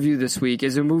want to review this week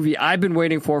is a movie I've been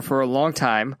waiting for a long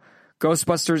time,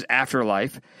 Ghostbusters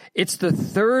Afterlife. It's the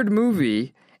third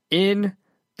movie in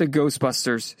the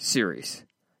Ghostbusters series.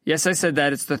 Yes, I said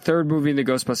that. It's the third movie in the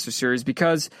Ghostbusters series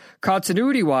because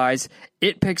continuity-wise,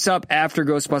 it picks up after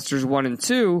Ghostbusters 1 and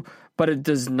 2, but it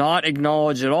does not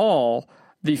acknowledge at all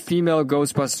the female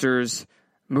Ghostbusters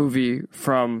movie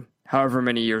from however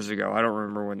many years ago. I don't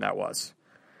remember when that was.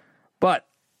 But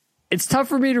it's tough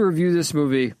for me to review this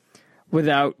movie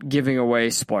without giving away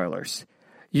spoilers.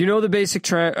 You know the basic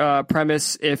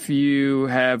premise if you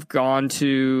have if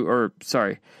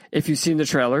you've seen the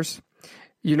trailers.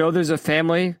 You know there's a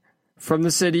family from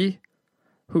the city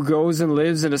who goes and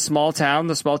lives in a small town.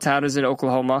 The small town is in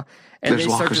Oklahoma. And There's they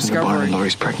start walkers in the bar discovering... and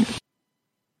Laurie's pregnant.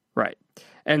 Right.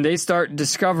 And they start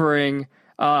discovering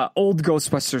old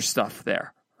Ghostbusters stuff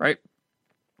there, right?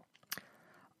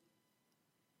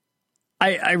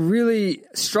 I really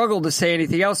struggle to say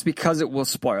anything else because it will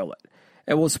spoil it.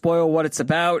 It will spoil what it's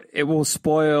about. It will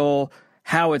spoil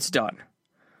how it's done.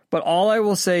 But all I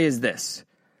will say is this.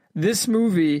 This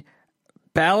movie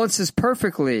balances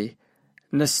perfectly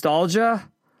nostalgia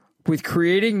with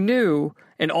creating new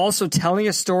and also telling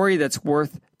a story that's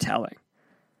worth telling.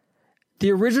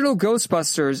 The original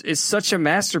Ghostbusters is such a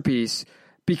masterpiece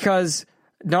because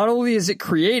not only is it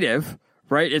creative,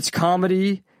 right? It's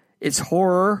comedy, it's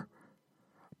horror,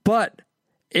 but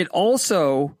it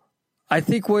also, I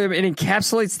think, William, it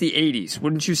encapsulates the 80s.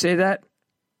 Wouldn't you say that?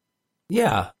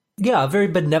 Yeah. Yeah, a very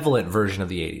benevolent version of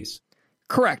the 80s.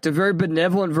 Correct, a very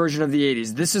benevolent version of the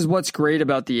 80s. This is what's great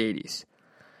about the 80s.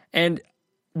 And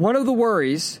one of the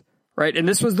worries, right, and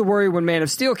this was the worry when Man of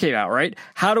Steel came out, right?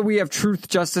 How do we have truth,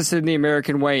 justice, in the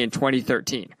American way in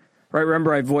 2013? Right,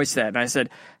 remember I voiced that, and I said,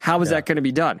 how is that going to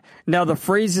be done? Now, the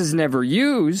phrase is never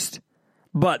used,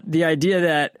 but the idea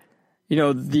that, you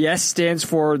know, the S stands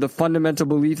for the fundamental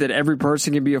belief that every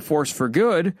person can be a force for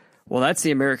good, well, that's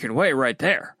the American way right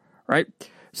there, right?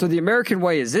 So the American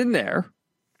way is in there,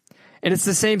 and it's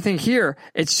the same thing here.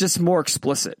 It's just more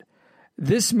explicit.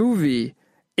 This movie,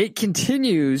 it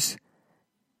continues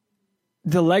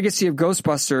the legacy of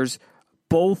Ghostbusters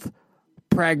both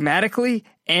pragmatically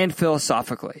and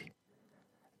philosophically.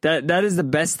 That is the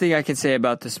best thing I can say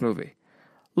about this movie.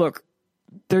 Look,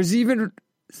 there's even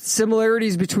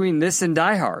similarities between this and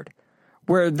Die Hard,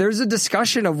 where there's a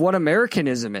discussion of what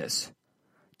Americanism is.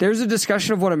 There's a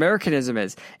discussion of what Americanism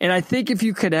is. And I think if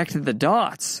you connect the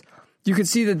dots, you can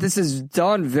see that this is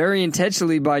done very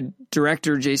intentionally by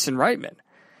director Jason Reitman.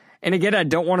 And again, I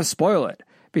don't want to spoil it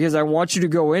because I want you to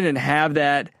go in and have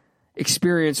that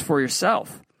experience for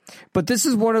yourself. But this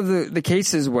is one of the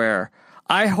cases where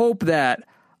I hope that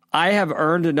I have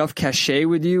earned enough cachet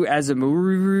with you as a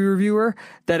movie reviewer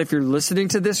that if you're listening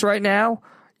to this right now,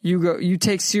 you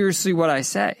take seriously what I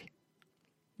say.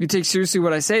 You take seriously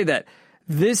what I say, that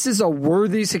this is a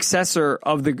worthy successor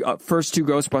of the first two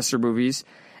Ghostbuster movies,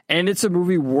 and it's a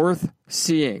movie worth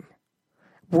seeing.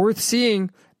 Worth seeing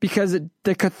because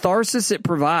the catharsis it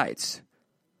provides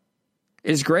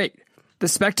is great.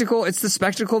 It's the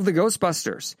spectacle of the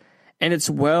Ghostbusters, and it's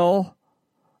well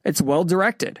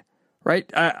directed. Right,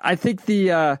 I think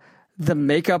the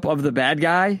makeup of the bad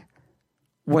guy,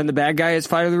 when the bad guy is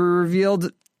finally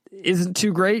revealed, isn't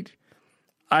too great.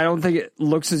 I don't think it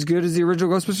looks as good as the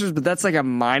original Ghostbusters, but that's like a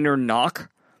minor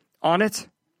knock on it.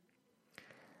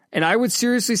 And I would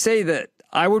seriously say that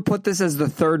I would put this as the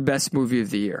third best movie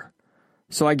of the year.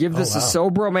 So I give this a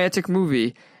soap romantic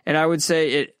movie, and I would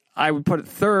say I would put it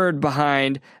third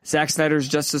behind Zack Snyder's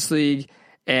Justice League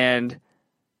and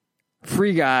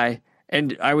Free Guy.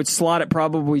 And I would slot it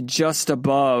probably just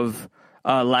above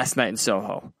Last Night in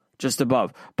Soho, just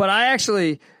above. But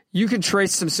you can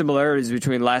trace some similarities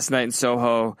between Last Night in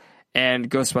Soho and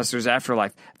Ghostbusters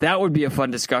Afterlife. That would be a fun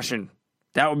discussion.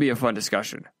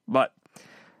 But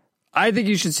I think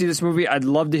you should see this movie. I'd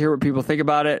love to hear what people think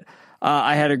about it.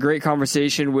 I had a great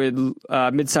conversation with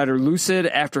Midsider Lucid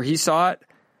after he saw it,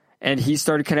 and he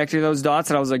started connecting those dots,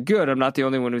 and I was like, good, I'm not the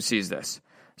only one who sees this.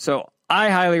 So I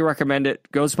highly recommend it.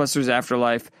 Ghostbusters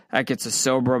Afterlife. That gets a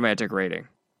soap romantic rating.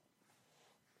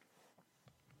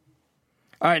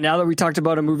 All right, now that we talked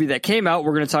about a movie that came out,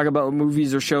 we're going to talk about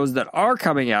movies or shows that are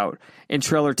coming out in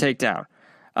Trailer Takedown.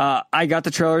 I got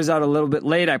the trailers out a little bit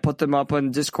late. I put them up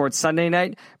on Discord Sunday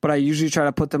night, but I usually try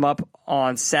to put them up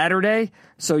on Saturday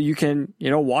so you can,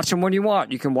 watch them when you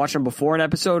want. You can watch them before an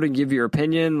episode and give your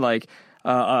opinion, like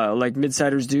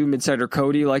Midsiders do. Midsider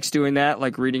Cody likes doing that,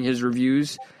 like reading his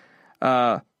reviews.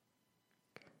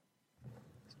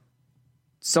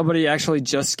 Somebody actually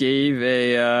just gave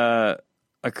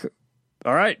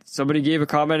somebody gave a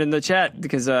comment in the chat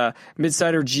because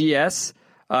Midsider GS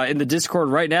in the Discord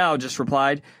right now just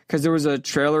replied because there was a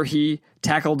trailer he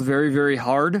tackled very, very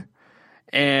hard.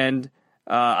 And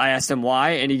I asked him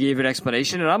why, and he gave an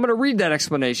explanation. And I'm going to read that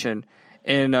explanation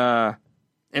in a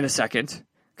second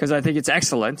because I think it's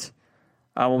excellent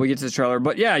when we get to the trailer.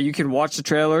 But yeah, you can watch the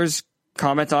trailers,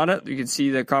 comment on it. You can see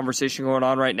the conversation going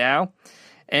on right now.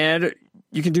 And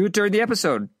you can do it during the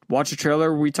episode. Watch a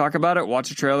trailer, we talk about it.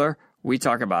 Watch a trailer, we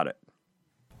talk about it.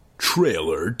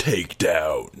 Trailer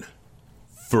takedown.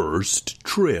 First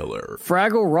trailer.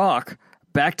 Fraggle Rock,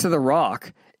 Back to the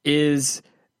Rock, it's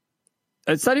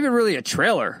not even really a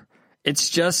trailer. It's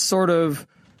just sort of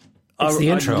a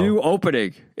new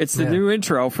opening. It's the new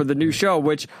intro for the new show,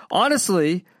 which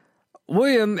honestly,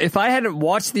 William, if I hadn't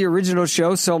watched the original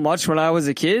show so much when I was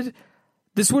a kid,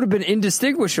 this would have been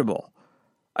indistinguishable.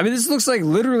 I mean, this looks like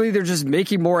literally they're just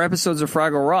making more episodes of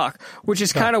Fraggle Rock, which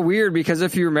is kind of weird because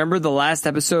if you remember, the last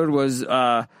episode was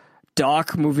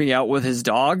Doc moving out with his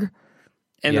dog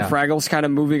and the Fraggles kind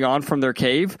of moving on from their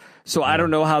cave. So I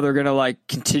don't know how they're going to like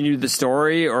continue the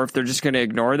story or if they're just going to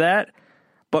ignore that.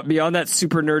 But beyond that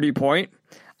super nerdy point,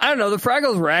 I don't know. The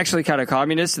Fraggles were actually kind of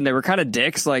communists and they were kind of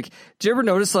dicks. Like, did you ever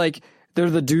notice like they're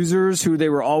the doozers who they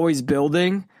were always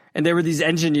building? And they were these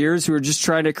engineers who were just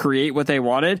trying to create what they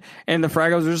wanted. And the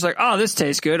Fraggles were just like, oh, this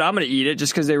tastes good. I'm going to eat it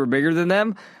just because they were bigger than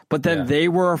them. But then they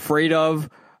were afraid of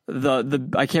the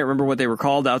I can't remember what they were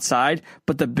called outside,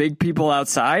 but the big people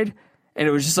outside. And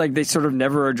it was just like they sort of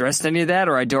never addressed any of that,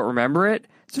 or I don't remember it.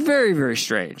 It's very, very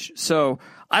strange. So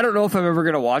I don't know if I'm ever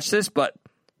going to watch this, but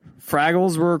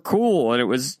Fraggles were cool. And it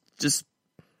was just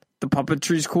the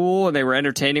puppetry's cool and they were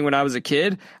entertaining when I was a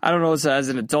kid. I don't know as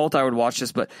an adult I would watch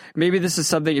this, but maybe this is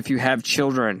something if you have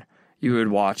children you would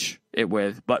watch it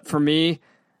with. But for me,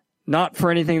 not for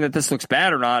anything that this looks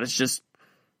bad or not. It's just,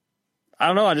 I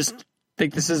don't know. I just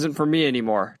think this isn't for me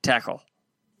anymore. Tackle.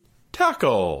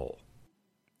 Tackle.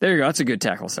 There you go. That's a good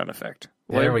tackle sound effect.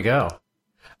 There we go.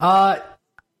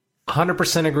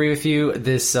 100% agree with you.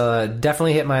 This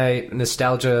definitely hit my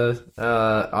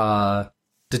nostalgia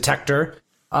detector.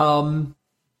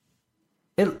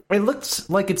 It looks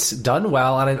like it's done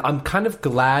well, and I'm kind of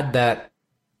glad that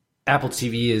Apple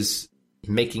TV is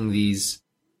making these,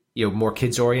 more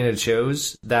kids-oriented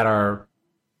shows that are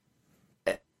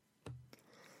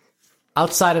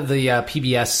outside of the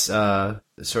PBS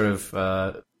sort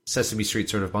of Sesame Street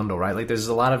sort of bundle, right? Like, there's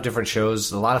a lot of different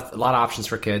shows, a lot of options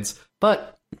for kids,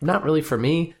 but not really for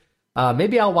me.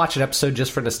 Maybe I'll watch an episode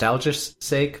just for nostalgia's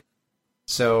sake.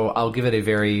 So I'll give it a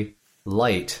very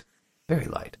light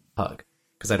hug,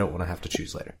 because I don't want to have to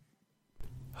choose later.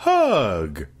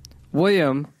 Hug.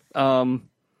 William, I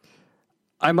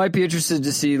might be interested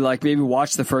to see, like, maybe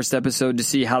watch the first episode to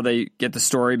see how they get the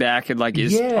story back and, like,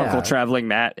 is Uncle Traveling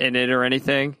Matt in it or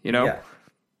anything, Yeah.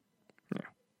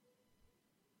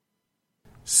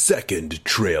 Second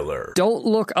trailer. Don't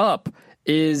Look Up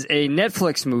is a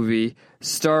Netflix movie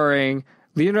starring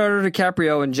Leonardo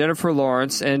DiCaprio and Jennifer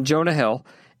Lawrence and Jonah Hill,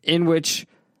 in which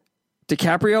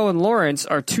DiCaprio and Lawrence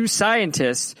are two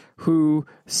scientists who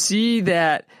see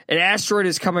that an asteroid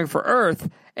is coming for Earth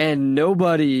and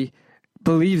nobody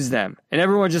believes them. And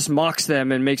everyone just mocks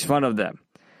them and makes fun of them.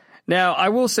 Now, I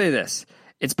will say this.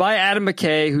 It's by Adam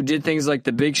McKay, who did things like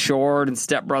The Big Short and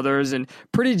Step Brothers, and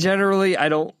pretty generally, I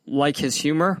don't like his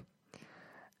humor.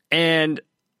 And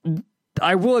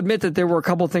I will admit that there were a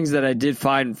couple things that I did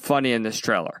find funny in this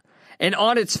trailer. And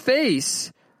on its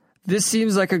face, this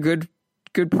seems like a good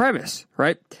premise,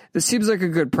 right? This seems like a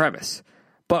good premise.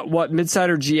 But what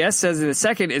Midsider GS says in a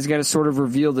second is going to sort of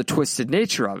reveal the twisted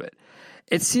nature of it.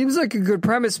 It seems like a good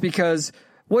premise because,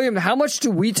 William, how much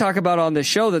do we talk about on this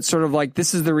show that's sort of like,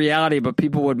 this is the reality, but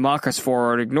people would mock us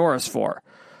for or ignore us for?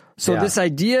 So this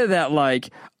idea that, like,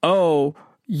 oh,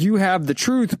 you have the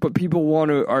truth, but people want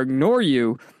to ignore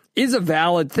you is a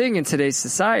valid thing in today's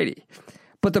society.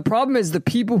 But the problem is the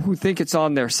people who think it's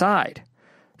on their side.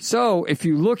 So if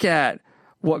you look at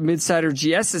what Midsider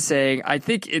GS is saying, I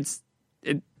think it's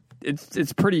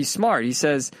pretty smart. He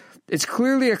says, it's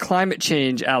clearly a climate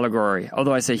change allegory.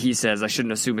 Although I say he says, I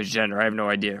shouldn't assume his gender. I have no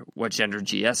idea what gender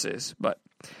GS is. But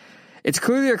it's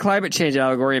clearly a climate change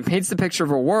allegory and paints the picture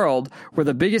of a world where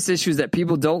the biggest issue is that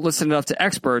people don't listen enough to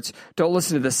experts, don't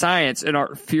listen to the science, and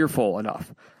aren't fearful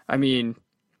enough. I mean,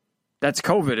 that's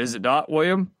COVID, is it not,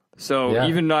 William? So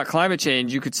even not climate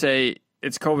change, you could say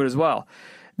it's COVID as well.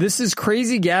 This is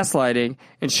crazy gaslighting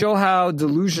and show how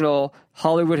delusional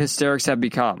Hollywood hysterics have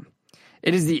become.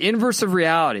 It is the inverse of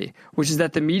reality, which is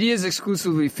that the media is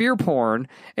exclusively fear porn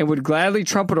and would gladly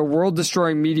trumpet a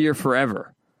world-destroying media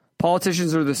forever.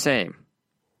 Politicians are the same.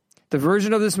 The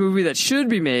version of this movie that should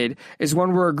be made is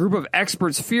one where a group of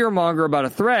experts fearmonger about a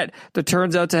threat that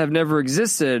turns out to have never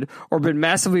existed or been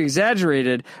massively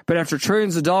exaggerated, but after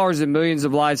trillions of dollars and millions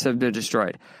of lives have been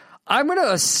destroyed. I'm going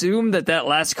to assume that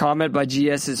last comment by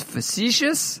GS is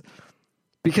facetious,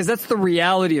 because that's the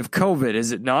reality of COVID,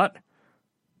 is it not?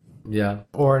 Yeah,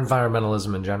 or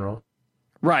environmentalism in general.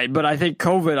 Right, but I think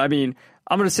COVID, I'm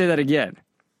going to say that again.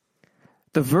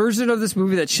 The version of this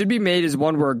movie that should be made is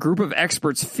one where a group of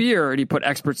experts fear, and he put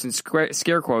experts in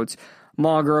scare quotes,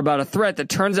 monger about a threat that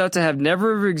turns out to have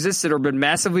never existed or been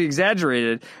massively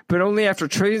exaggerated, but only after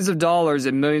trillions of dollars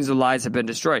and millions of lives have been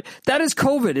destroyed. That is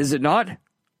COVID, is it not?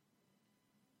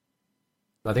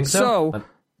 I think so.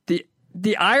 So,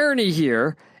 the irony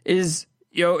here is,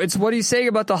 it's what he's saying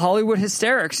about the Hollywood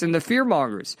hysterics and the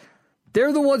fearmongers.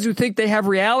 They're the ones who think they have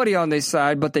reality on their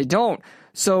side, but they don't.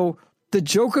 So the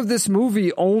joke of this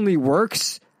movie only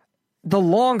works, the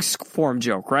long-form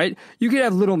joke, right? You could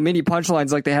have little mini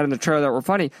punchlines like they had in the trailer that were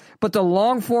funny, but the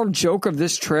long-form joke of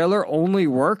this trailer only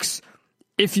works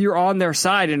if you're on their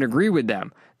side and agree with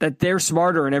them, that they're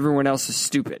smarter and everyone else is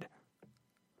stupid.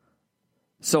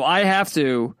 So I have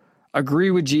to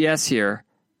agree with GS here.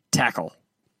 Tackle.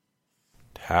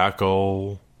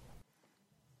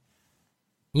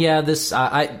 Yeah, this we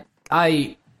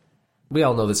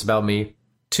all know this about me.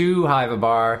 Too high of a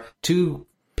bar, too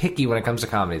picky when it comes to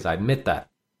comedies. I admit that.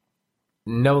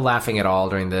 No laughing at all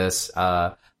during this.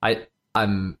 I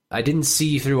didn't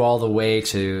see through all the way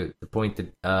to the point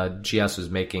that GS was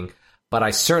making, but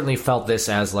I certainly felt this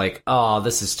as like, oh,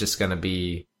 this is just gonna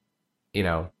be,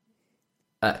 it's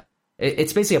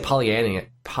basically a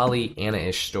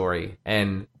Pollyanna-ish story,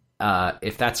 and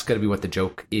if that's gonna be what the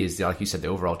joke is, like you said, the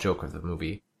overall joke of the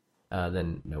movie,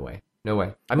 then no way.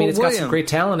 I mean, it's got some great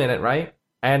talent in it, right?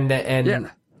 And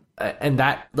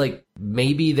that, like,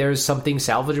 maybe there's something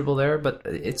salvageable there, but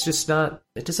it's just not.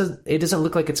 It doesn't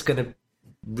look like it's gonna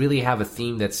really have a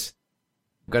theme that's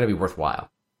gonna be worthwhile,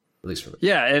 at least for me.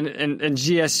 Yeah, and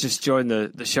GS just joined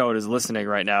the show and is listening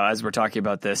right now as we're talking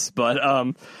about this. But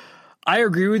I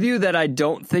agree with you that I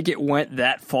don't think it went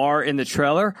that far in the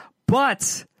trailer,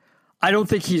 but I don't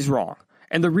think he's wrong.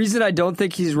 And the reason I don't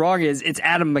think he's wrong is it's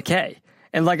Adam McKay.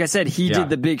 And like I said, he did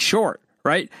The Big Short,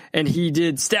 right? And he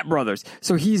did Step Brothers.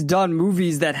 So he's done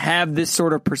movies that have this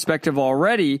sort of perspective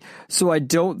already. So I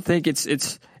don't think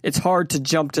it's hard to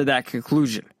jump to that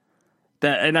conclusion.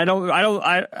 I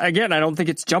don't think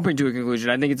it's jumping to a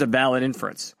conclusion. I think it's a valid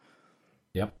inference.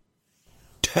 Yep.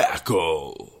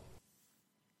 Tackle.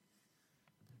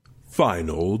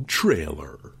 Final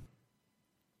trailer.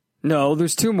 No,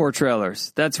 there's 2 more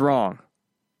trailers. That's wrong.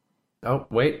 Oh,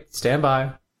 wait. Stand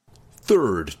by.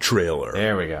 Third trailer.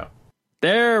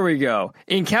 There we go.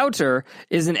 Encounter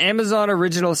is an Amazon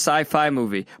original sci-fi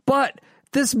movie. But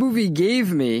this movie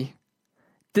gave me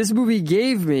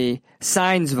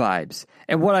Signs vibes.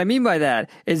 And what I mean by that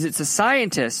is it's a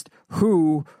scientist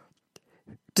who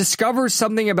discovers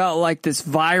something about like this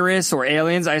virus or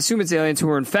aliens. I assume it's aliens who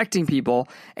are infecting people.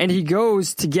 And he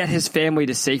goes to get his family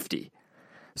to safety.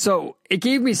 So it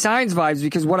gave me Signs vibes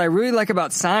because what I really like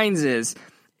about Signs is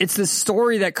it's this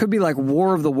story that could be like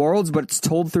War of the Worlds, but it's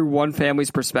told through one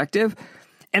family's perspective.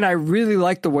 And I really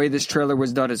like the way this trailer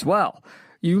was done as well.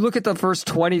 You look at the first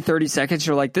 20, 30 seconds,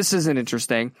 you're like, this isn't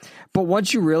interesting. But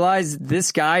once you realize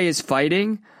this guy is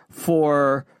fighting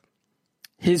for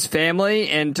his family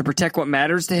and to protect what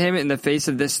matters to him in the face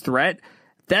of this threat,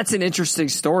 that's an interesting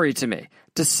story to me,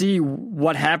 to see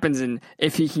what happens and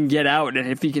if he can get out and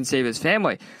if he can save his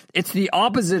family. It's the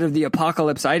opposite of the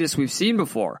apocalypse-itis we've seen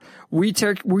before. We're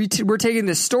taking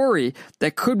this story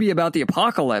that could be about the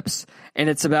apocalypse, and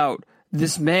it's about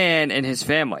this man and his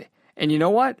family. And you know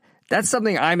what? That's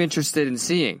something I'm interested in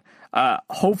seeing.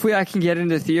 Hopefully I can get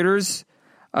into theaters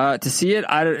to see it.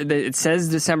 It says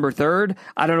December 3rd.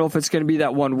 I don't know if it's going to be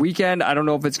that one weekend. I don't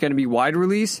know if it's going to be wide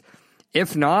release.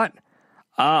 If not,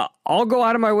 I'll go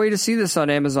out of my way to see this on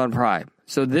Amazon Prime.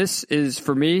 So this is,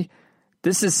 for me,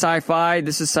 this is sci-fi.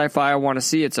 This is sci-fi I want to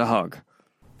see. It's a hug.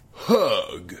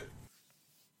 Hug.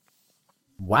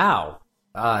 Wow.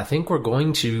 I think we're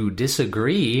going to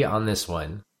disagree on this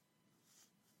one.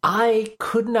 I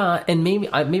could not, and maybe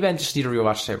I just need to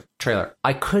rewatch the trailer.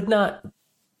 I could not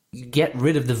get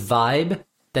rid of the vibe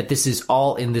that this is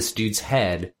all in this dude's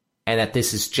head and that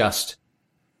this is just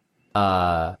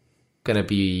gonna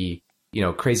be,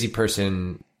 crazy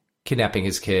person kidnapping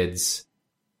his kids,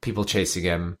 people chasing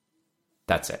him.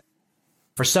 That's it.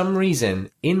 For some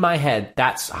reason, in my head,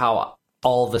 that's how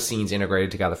all the scenes integrated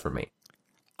together for me.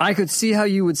 I could see how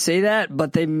you would say that,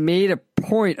 but they made a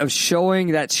point of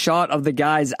showing that shot of the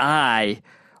guy's eye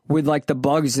with like the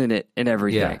bugs in it and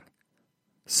everything. Yeah.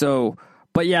 So,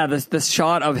 but yeah, the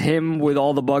shot of him with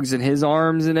all the bugs in his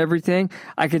arms and everything,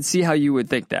 I could see how you would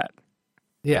think that.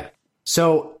 Yeah.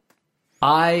 So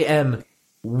I am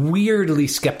weirdly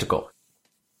skeptical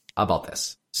about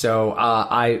this. So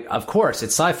of course,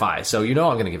 it's sci-fi, so I'm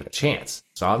going to give it a chance.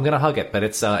 So I'm going to hug it, but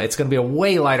it's going to be a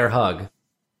way lighter hug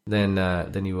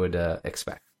than you would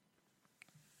expect.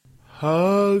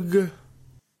 Hug.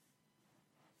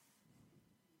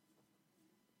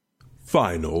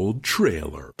 Final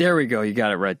trailer. There we go. You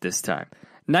got it right this time.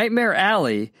 Nightmare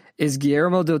Alley is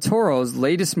Guillermo del Toro's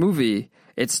latest movie.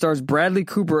 It stars Bradley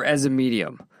Cooper as a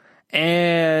medium.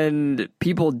 And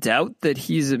people doubt that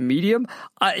he's a medium.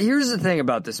 Here's the thing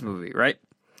about this movie, right?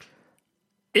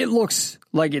 It looks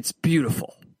like it's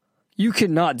beautiful. You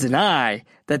cannot deny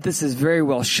that this is very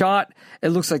well shot. It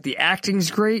looks like the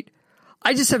acting's great.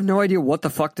 I just have no idea what the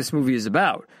fuck this movie is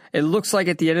about. It looks like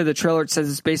at the end of the trailer it says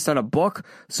it's based on a book,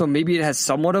 so maybe it has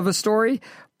somewhat of a story.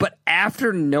 But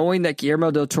after knowing that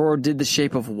Guillermo del Toro did The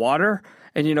Shape of Water,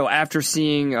 and after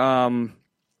seeing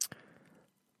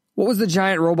what was the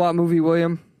giant robot movie,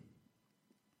 William?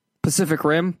 Pacific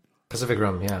Rim? Pacific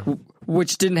Rim, yeah.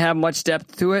 Which didn't have much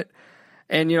depth to it.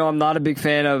 And, I'm not a big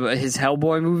fan of his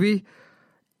Hellboy movie.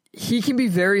 He can be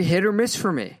very hit or miss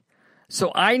for me.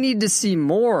 So I need to see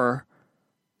more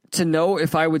to know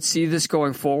if I would see this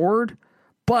going forward.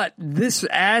 But this,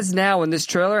 as now in this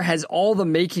trailer, has all the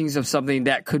makings of something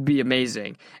that could be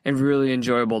amazing and really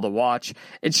enjoyable to watch.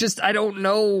 It's just, I don't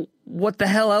know what the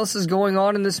hell else is going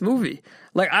on in this movie.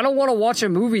 Like, I don't want to watch a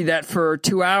movie that for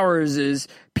 2 hours is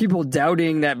people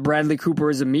doubting that Bradley Cooper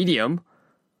is a medium.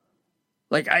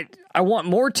 Like, I want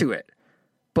more to it.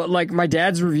 But, like, my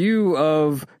dad's review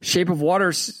of Shape of Water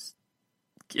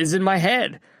is in my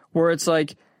head, where it's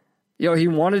like, he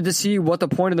wanted to see what the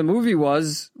point of the movie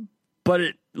was, but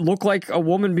it looked like a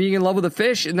woman being in love with a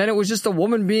fish, and then it was just a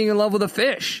woman being in love with a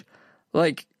fish.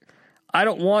 Like, I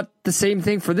don't want the same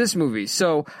thing for this movie,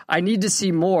 so I need to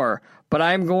see more, but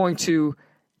I'm going to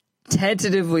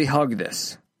tentatively hug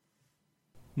this.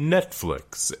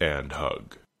 Netflix and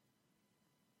hug.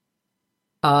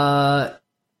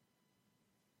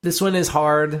 This one is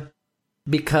hard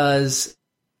because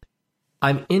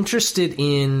I'm interested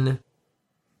in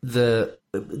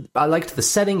I liked the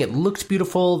setting. It looked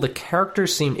beautiful. The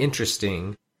characters seemed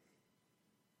interesting.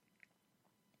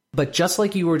 But just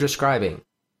like you were describing,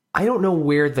 I don't know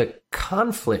where the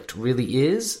conflict really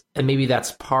is. And maybe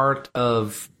that's part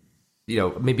of,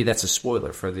 maybe that's a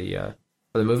spoiler for the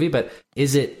movie. But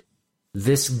is it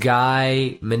this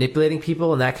guy manipulating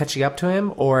people and that catching up to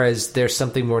him? Or is there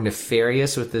something more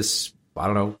nefarious with this, I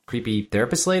don't know, creepy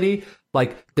therapist lady?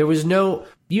 Like, there was no...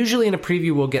 Usually in a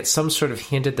preview, we'll get some sort of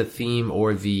hint at the theme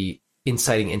or the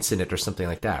inciting incident or something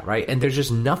like that, right? And there's just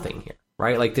nothing here,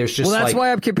 right? Like, there's just that's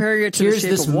why I'm comparing it to The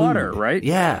Shape of Water, right?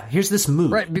 Yeah, here's this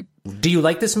mood. Right. Do you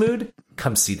like this mood?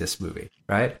 Come see this movie,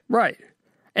 right? Right.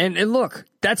 And look,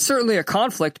 that's certainly a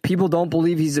conflict. People don't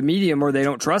believe he's a medium or they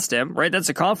don't trust him, right? That's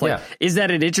a conflict. Yeah. Is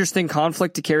that an interesting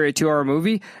conflict to carry a 2-hour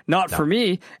movie? Not for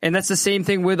me. And that's the same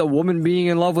thing with a woman being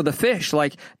in love with a fish.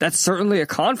 Like, that's certainly a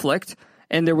conflict.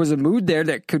 And there was a mood there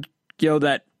that could,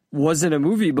 that wasn't a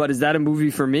movie, but is that a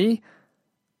movie for me?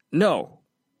 No.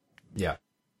 Yeah.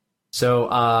 So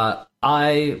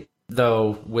I,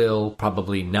 though, will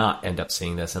probably not end up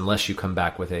seeing this unless you come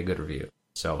back with a good review.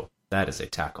 So that is a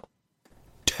tackle.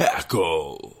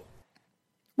 Tackle.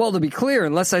 Well, to be clear,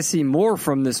 unless I see more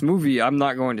from this movie, I'm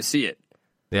not going to see it.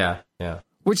 Yeah.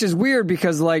 Which is weird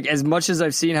because, like, as much as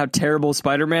I've seen how terrible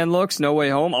Spider-Man looks, No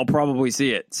Way Home, I'll probably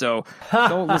see it. So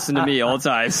don't listen to me all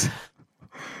times.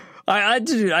 I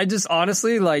just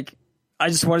honestly, like, I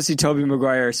just want to see Tobey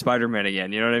Maguire as Spider-Man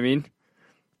again. You know what I mean?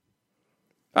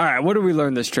 All right, what did we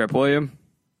learn this trip, William?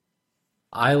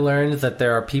 I learned that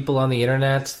there are people on the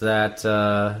internet that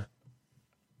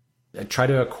try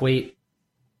to equate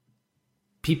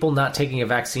people not taking a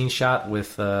vaccine shot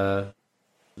with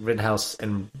Rittenhouse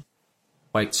and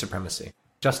white supremacy.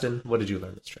 Justin, what did you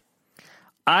learn this trip?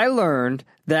 I learned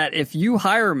that if you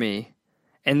hire me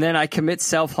and then I commit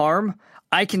self-harm,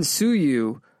 I can sue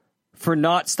you for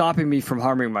not stopping me from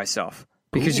harming myself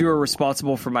because you are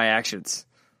responsible for my actions.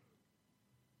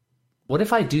 What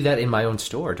if I do that in my own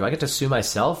store? Do I get to sue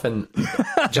myself and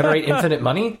generate infinite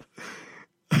money?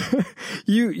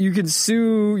 You can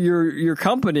sue your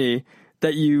company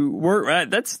that you work at.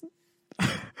 That's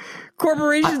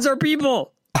corporations are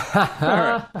people.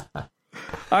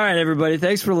 All right, everybody.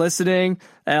 Thanks for listening.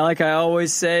 And like I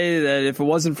always say, that if it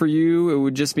wasn't for you, it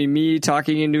would just be me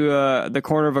talking into the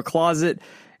corner of a closet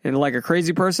and like a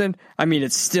crazy person. I mean,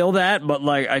 it's still that, but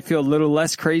like I feel a little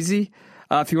less crazy.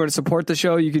 If you want to support the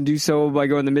show, you can do so by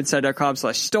going to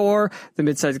midside.com/store, the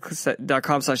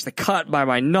midside.com/the cut, buy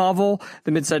my novel,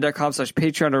 the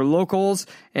midside.com/Patreon or locals,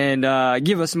 and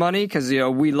give us money because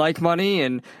we like money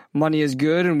and money is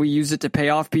good and we use it to pay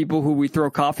off people who we throw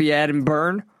coffee at and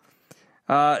burn.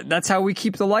 That's how we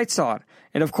keep the lights on.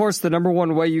 And of course, the number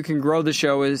one way you can grow the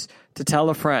show is to tell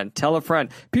a friend. Tell a friend.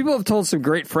 People have told some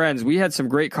great friends. We had some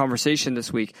great conversation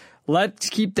this week. Let's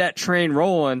keep that train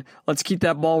rolling. Let's keep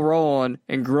that ball rolling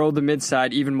and grow the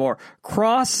midside even more.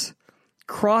 Cross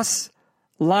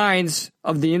lines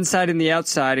of the inside and the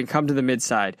outside and come to the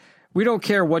midside. We don't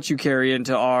care what you carry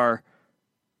into our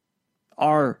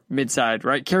midside,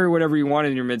 right? Carry whatever you want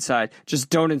in your midside. Just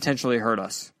don't intentionally hurt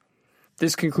us.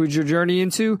 This concludes your journey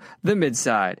into the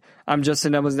midside. I'm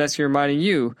Justin Emmelsneski reminding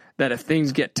you that if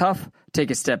things get tough, take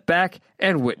a step back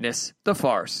and witness the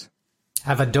farce.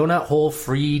 Have a donut hole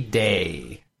free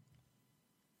day.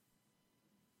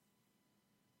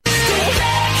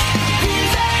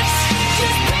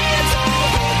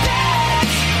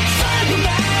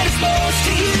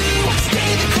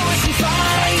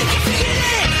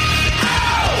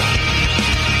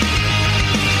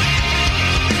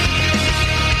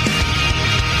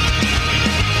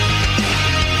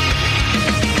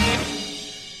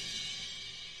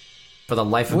 For the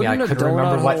life of me, I couldn't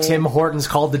remember what Tim Hortons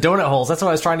called the donut holes. That's what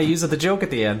I was trying to use at the joke at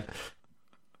the end.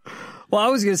 Well, I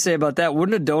was going to say about that,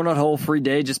 wouldn't a donut hole free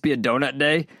day just be a donut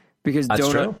day? Because That's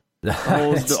donut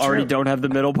holes already don't have the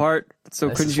middle part. So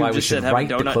This couldn't is you why just we should have a write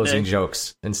the donut closing day?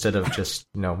 jokes instead of just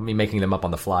me making them up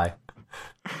on the fly.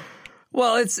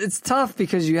 Well, it's tough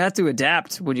because you have to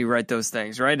adapt when you write those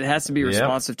things, right? It has to be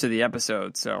responsive to the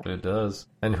episode. So It does.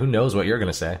 And who knows what you're going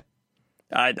to say.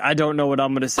 I don't know what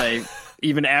I'm going to say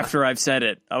even after I've said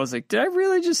it. I was like, did I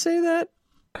really just say that?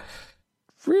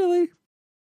 Really?